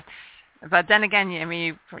 that's. But then again,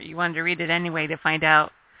 you wanted to read it anyway to find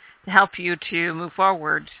out, to help you to move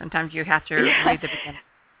forward. Sometimes you have to read the beginning.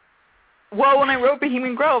 Well, when I wrote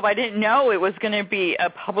Bohemian Grove, I didn't know it was going to be a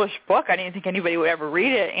published book. I didn't think anybody would ever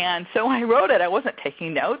read it. And so when I wrote it, I wasn't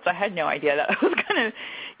taking notes. I had no idea that I was going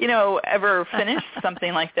to, ever finish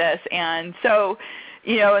something like this. And so,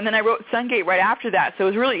 and then I wrote Sungate right after that. So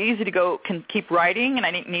it was really easy to keep writing, and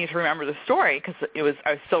I didn't need to remember the story because I was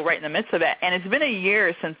still right in the midst of it. And it's been a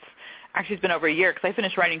year actually it's been over a year because I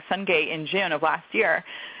finished writing Sungate in June of last year.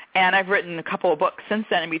 And I've written a couple of books since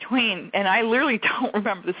then in between, and I literally don't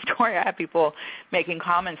remember the story. I have people making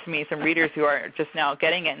comments to me, some readers who are just now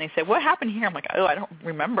getting it, and they say, what happened here? I'm like, I don't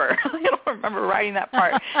remember. I don't remember writing that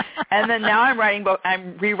part. And then now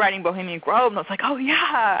I'm rewriting Bohemian Grove, and I was like, oh,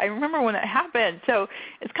 yeah, I remember when that happened. So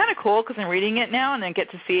it's kind of cool because I'm reading it now, and I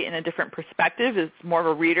get to see it in a different perspective as more of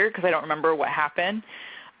a reader because I don't remember what happened.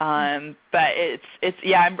 But it's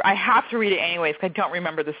yeah, I have to read it anyways because I don't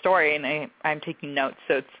remember the story, and I'm taking notes,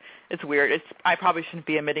 so it's weird. I probably shouldn't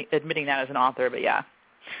be admitting that as an author, but yeah.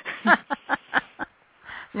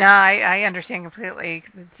 No, I understand completely.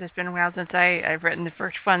 It's just been a while since I've written the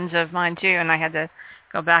first ones of mine too, and I had to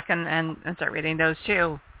go back and start reading those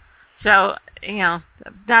too. So,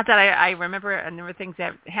 not that I remember a number of things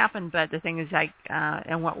that happened, but the thing is, like,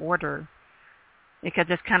 in what order? Because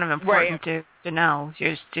it's kind of important to know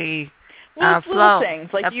just the flow, things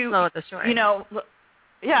like flow of the story.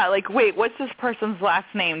 Yeah, like, wait, what's this person's last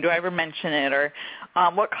name? Do I ever mention it? Or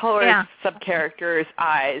what color is sub-character's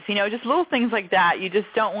eyes? Just little things like that. You just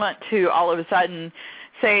don't want to all of a sudden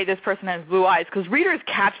say this person has blue eyes, because readers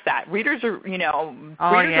catch that. Readers are,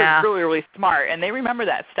 are really, really smart, and they remember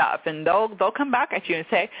that stuff, and they'll come back at you and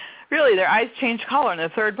say, really, their eyes changed color in the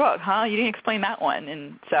third book, huh? You didn't explain that one.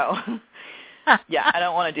 And so, yeah, I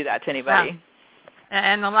don't want to do that to anybody.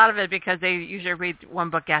 And a lot of it because they usually read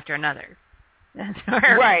one book after another.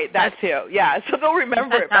 Right, that too. Yeah, so they'll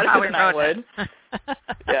remember it better than I would.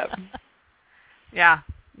 Yep. Yeah.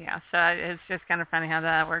 So it's just kind of funny how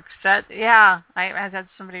that works. But I had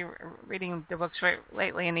somebody reading the books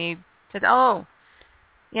lately, and he said, "Oh,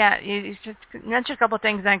 yeah, you just mentioned a couple of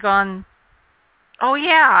things," and I'm going, "Oh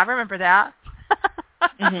yeah, I remember that."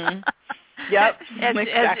 Mhm. Yep.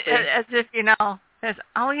 Exactly. As if says,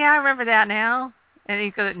 "Oh yeah, I remember that now," and he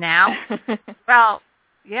goes, "Now?" Well.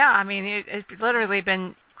 Yeah, I mean, it's literally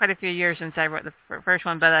been quite a few years since I wrote the first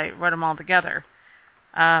one, but I wrote them all together.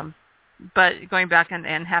 But going back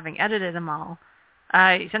and having edited them all,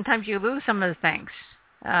 sometimes you lose some of the things.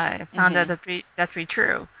 I found that to be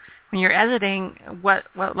true. When you're editing, what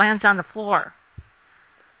lands on the floor.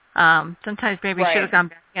 Sometimes maybe should have gone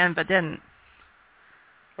back in, but didn't.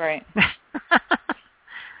 Right.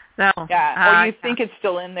 So, or you think it's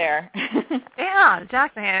still in there. Yeah,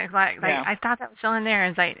 exactly. I thought that was still in there,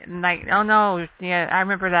 and it's like, oh no, yeah, I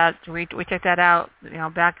remember that we took that out,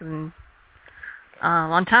 back in a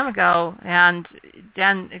long time ago, and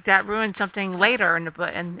then that ruined something later in the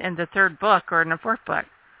book, in the third book or in the fourth book.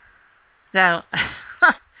 So,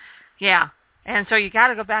 yeah, and so you got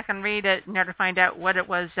to go back and read it in order to find out what it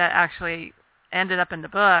was that actually ended up in the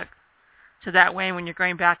book, so that way when you're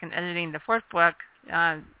going back and editing the fourth book,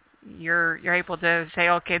 you're able to say,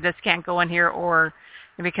 okay, this can't go in here, or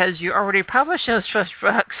because you already published those first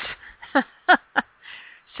books,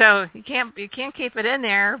 so you can't keep it in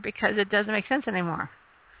there because it doesn't make sense anymore.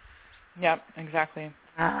 Yep, exactly.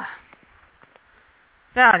 So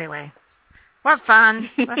anyway, what fun,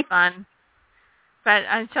 what fun. But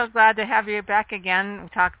I'm so glad to have you back again. We'll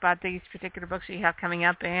talk about these particular books that you have coming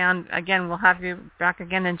up, and again, we'll have you back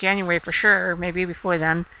again in January for sure, maybe before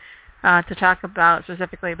then. To talk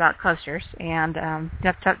specifically about clusters and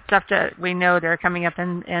stuff that we know they're coming up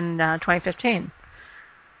in 2015.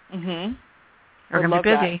 Mhm. We're going to be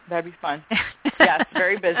busy. That'd be fun. Yes,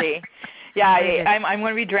 very busy. Yeah, I'm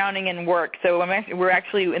going to be drowning in work, so we're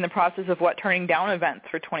actually in the process of turning down events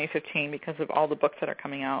for 2015 because of all the books that are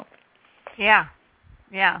coming out. Yeah.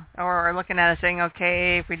 Or looking at it saying,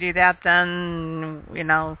 okay, if we do that, then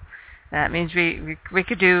that means we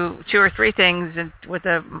could do 2 or 3 things with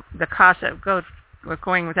the cost that we're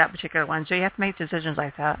going with that particular one. So you have to make decisions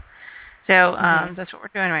like that. So that's what we're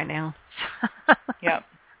doing right now. Yep.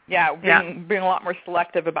 Yeah, being a lot more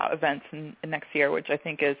selective about events in next year, which I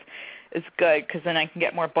think is good, because then I can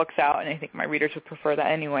get more books out, and I think my readers would prefer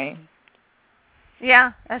that anyway.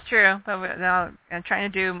 Yeah, that's true. But I'm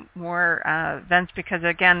trying to do more events because,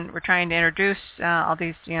 again, we're trying to introduce all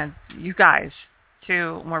these, you guys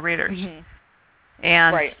to more readers. Mm-hmm.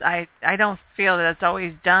 And I don't feel that it's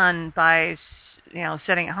always done by,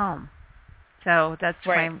 sitting at home. So that's the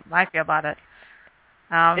way I feel about it.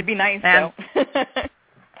 It'd be nice, though.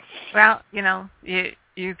 Well,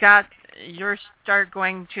 you got your start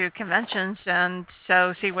going to conventions, and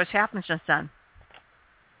so see what's happened since then.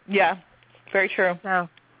 Yeah, very true. So,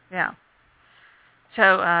 yeah.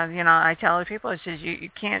 So, I tell other people, it says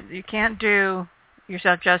you can't do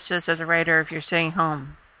yourself justice as a writer if you're staying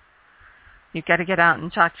home. You've got to get out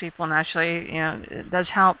and talk to people, and actually, it does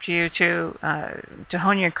help you to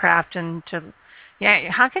hone your craft and to,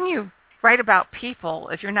 how can you write about people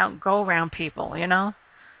if you're not go around people,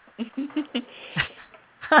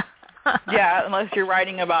 Yeah, unless you're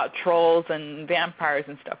writing about trolls and vampires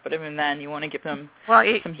and stuff, but even then, you want to give them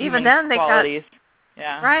some human qualities.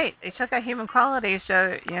 Right, they took out human qualities,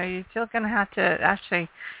 so you're still going to have to actually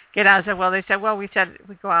get out and say, well, they said, we said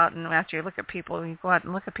we go out and actually look at people. We go out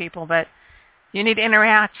and look at people, but you need to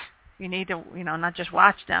interact. You need to, not just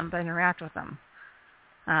watch them, but interact with them.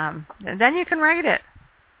 And then you can write it.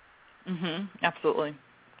 Absolutely.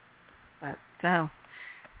 But well,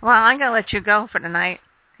 I'm gonna let you go for tonight,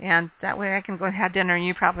 and that way I can go and have dinner, and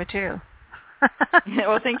you probably too.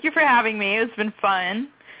 Well, thank you for having me. It's been fun.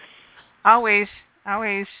 Always.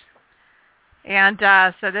 And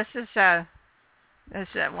so this is well,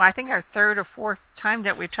 I think our third or fourth time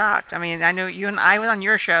that we talked. I mean, I know you and I was on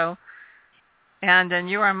your show, and then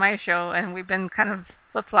you were on my show, and we've been kind of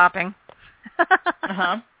flip-flopping.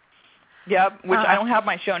 Yep, which I don't have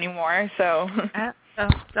my show anymore, so.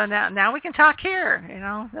 So now we can talk here,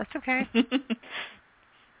 that's okay.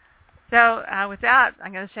 So with that,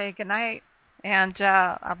 I'm going to say goodnight, and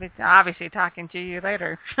I'll be obviously talking to you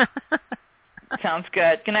later. Sounds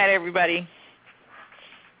good. Good night, everybody.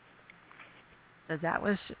 So that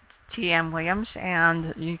was T.M. Williams,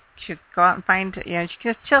 and you should go out and find, you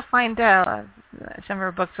can still find some of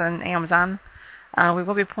her books on Amazon. We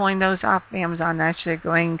will be pulling those off Amazon, actually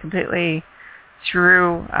going completely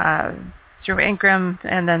through Ingram,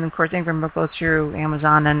 and then of course Ingram will go through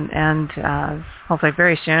Amazon, and hopefully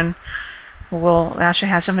very soon we'll actually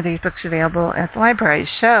have some of these books available at the library.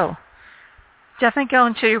 So definitely go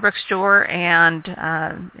into your bookstore,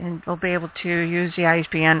 and we'll be able to use the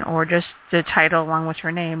ISBN or just the title along with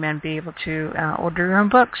her name and be able to order your own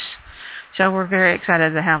books. So we're very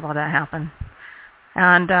excited to have all that happen.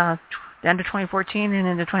 And the end of 2014 and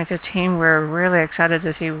into 2015, we're really excited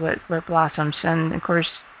to see what blossoms. And, of course,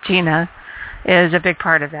 Tina is a big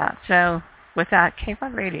part of that. So with that,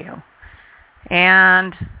 K-Pod Radio.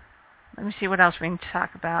 And let me see what else we can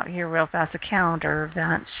talk about here real fast. The calendar of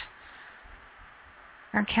events.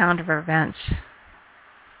 Our calendar of events.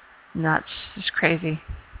 Nuts. It's crazy.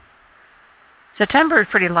 September is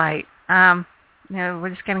pretty light. We're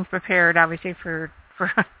just getting prepared, obviously, for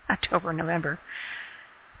October and November.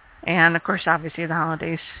 And, of course, obviously the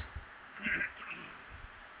holidays.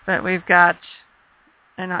 But we've got,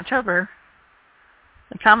 in October,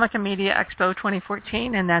 the Comic and Media Expo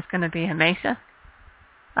 2014, and that's going to be in Mesa.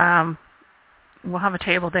 We'll have a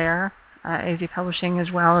table there, AZ Publishing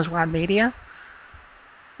as well as Web Media.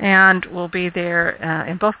 And we'll be there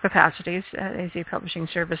in both capacities. At AZ Publishing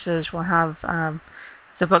Services, we'll have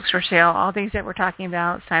the books for sale. All these that we're talking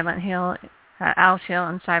about, Silent Hill, Alice Hill,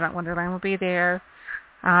 and Silent Wonderland will be there.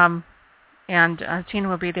 And Tina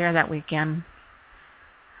will be there that weekend.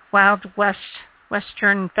 Wild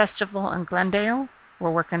Western Festival in Glendale.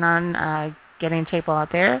 We're working on getting a table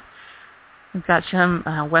out there. We've got some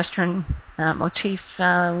Western motif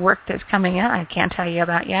work that's coming out. I can't tell you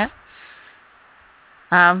about yet.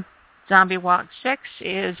 Zombie Walk 6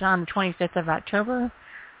 is on the 25th of October.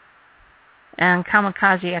 And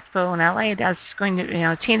Kamikaze Expo in LA, that's going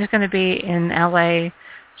to, Tina's going to be in LA.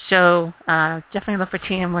 So definitely look for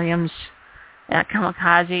Tina Williams at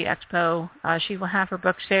Kamikaze Expo. She will have her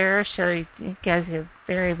books there, so you guys are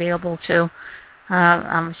very available to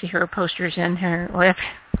see her posters in her. Well,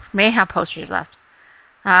 may have posters left.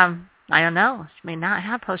 I don't know. She may not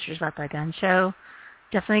have posters left by then. So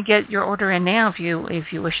definitely get your order in now if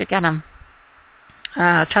you wish to get them.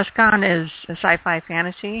 Tuscan is a sci-fi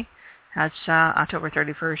fantasy. That's October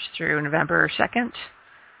 31st through November 2nd.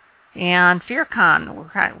 And FearCon,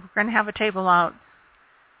 we're going to have a table out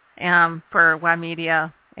for Web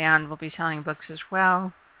Media, and we'll be selling books as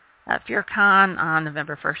well at FearCon on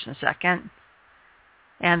November 1st and 2nd.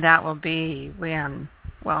 And that will be way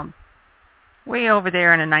over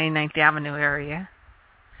there in the 99th Avenue area.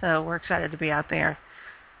 So we're excited to be out there.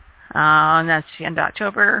 And that's the end of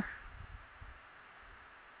October.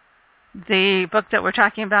 The book that we're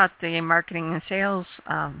talking about, the marketing and sales,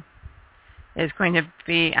 is going to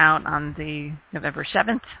be out on the November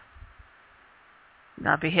 7th.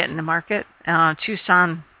 That'll be hitting the market.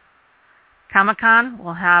 Tucson Comic-Con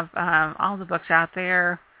will have all the books out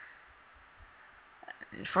there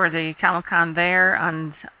for the Comic-Con there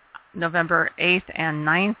on November 8th and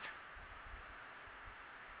 9th.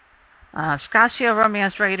 Scottsdale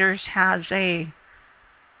Romance Writers has a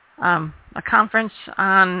conference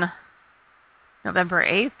on November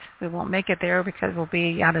 8th. We won't make it there because we'll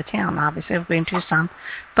be out of town, obviously. We'll be in Tucson.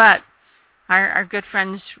 But our good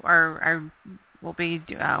friends will be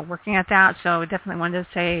working at that, so we definitely wanted to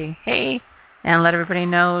say hey and let everybody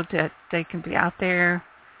know that they can be out there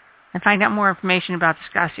and find out more information about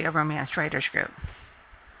the Scottsdale Romance Writers Group.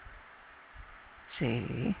 Let's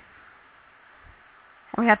see.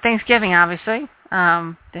 And we have Thanksgiving, obviously.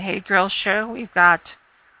 The Hey Girls Show, we've got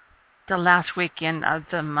the last weekend of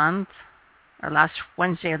the month, or last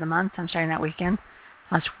Wednesday of the month. I'm sorry, not weekend.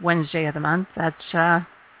 Last Wednesday of the month. That's,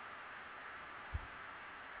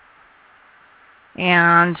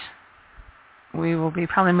 and we will be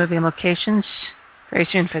probably moving locations very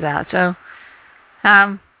soon for that. So,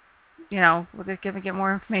 we're going to get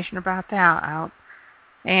more information about that out.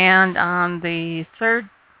 And on the third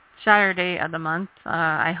Saturday of the month,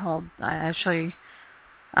 I actually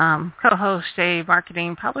co-host a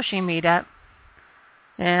marketing publishing meetup,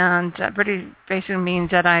 and that pretty basically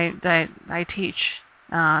means that I teach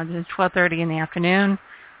at 12:30 in the afternoon.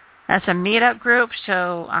 That's a meetup group,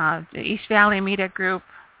 so the East Valley meetup group,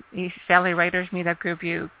 East Valley Writers meetup group,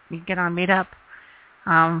 you get on meetup.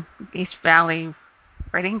 East Valley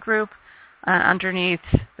Writing Group. Underneath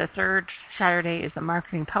the third Saturday is the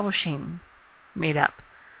marketing publishing meetup.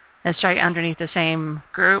 It's right underneath the same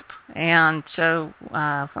group, and so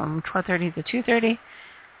from 12:30 to 2:30,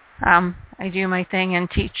 I do my thing and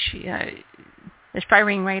teach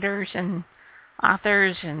aspiring writers and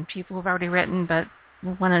authors and people who've already written but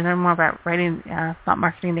want to learn more about writing, about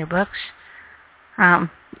marketing their books.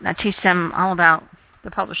 I teach them all about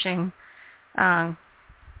the publishing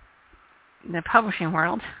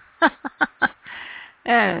world,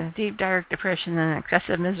 deep, dark depression and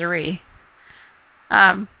excessive misery.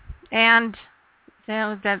 And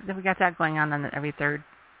that we got that going on every third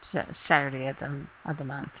Saturday of the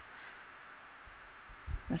month.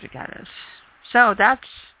 As we got it. So that's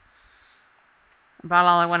about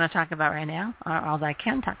all I want to talk about right now, or all that I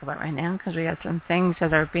can talk about right now, because we got some things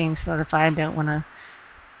that are being solidified. I don't want to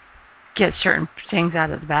get certain things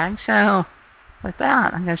out of the bag. So with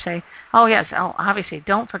that, I'm going to say, obviously,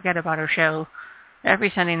 don't forget about our show every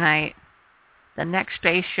Sunday night, the Next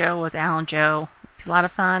Space Show with Al and Joe. It's a lot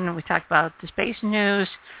of fun. We talk about the space news,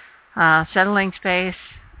 settling space,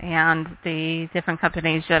 and the different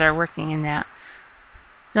companies that are working in that.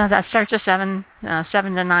 No, that starts at 7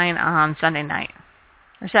 to 9 on Sunday night.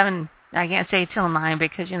 Or 7, I can't say till 9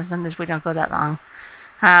 because, sometimes we don't go that long.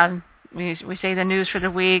 We say the news for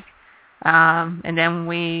the week, and then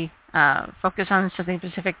we focus on something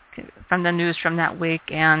specific from the news from that week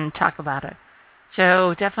and talk about it.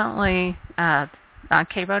 So definitely on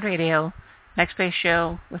K-Road Radio, Next Space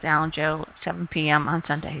Show with Al and Joe, 7 p.m. on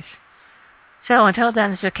Sundays. So until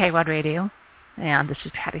then, this is K-Road Radio, and this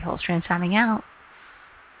is Patty Holstrand signing out.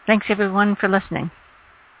 Thanks, everyone, for listening.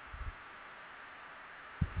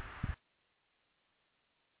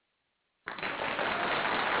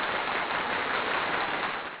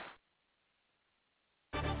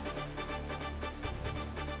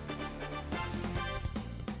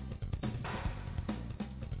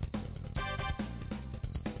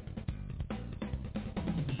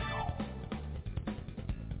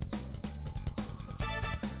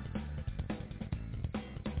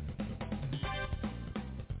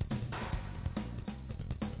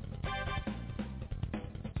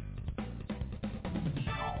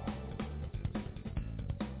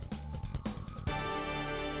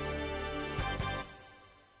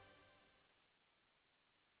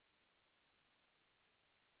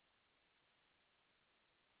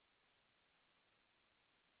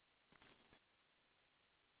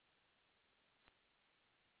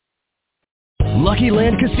 Lucky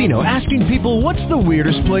Land Casino, asking people, what's the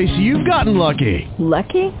weirdest place you've gotten lucky?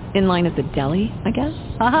 Lucky? In line at the deli, I guess?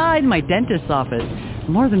 Aha, in my dentist's office.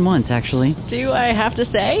 More than once, actually. Do I have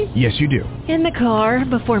to say? Yes, you do. In the car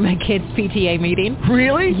before my kids' PTA meeting.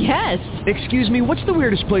 Really? Yes. Excuse me, what's the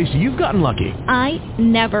weirdest place you've gotten lucky? I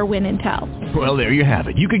never win and tell. Well, there you have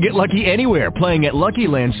it. You can get lucky anywhere, playing at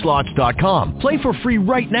LuckyLandSlots.com. Play for free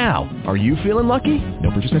right now. Are you feeling lucky?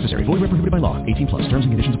 No purchase necessary. Void where prohibited by law. 18+. Terms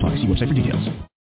and conditions apply. See website for details.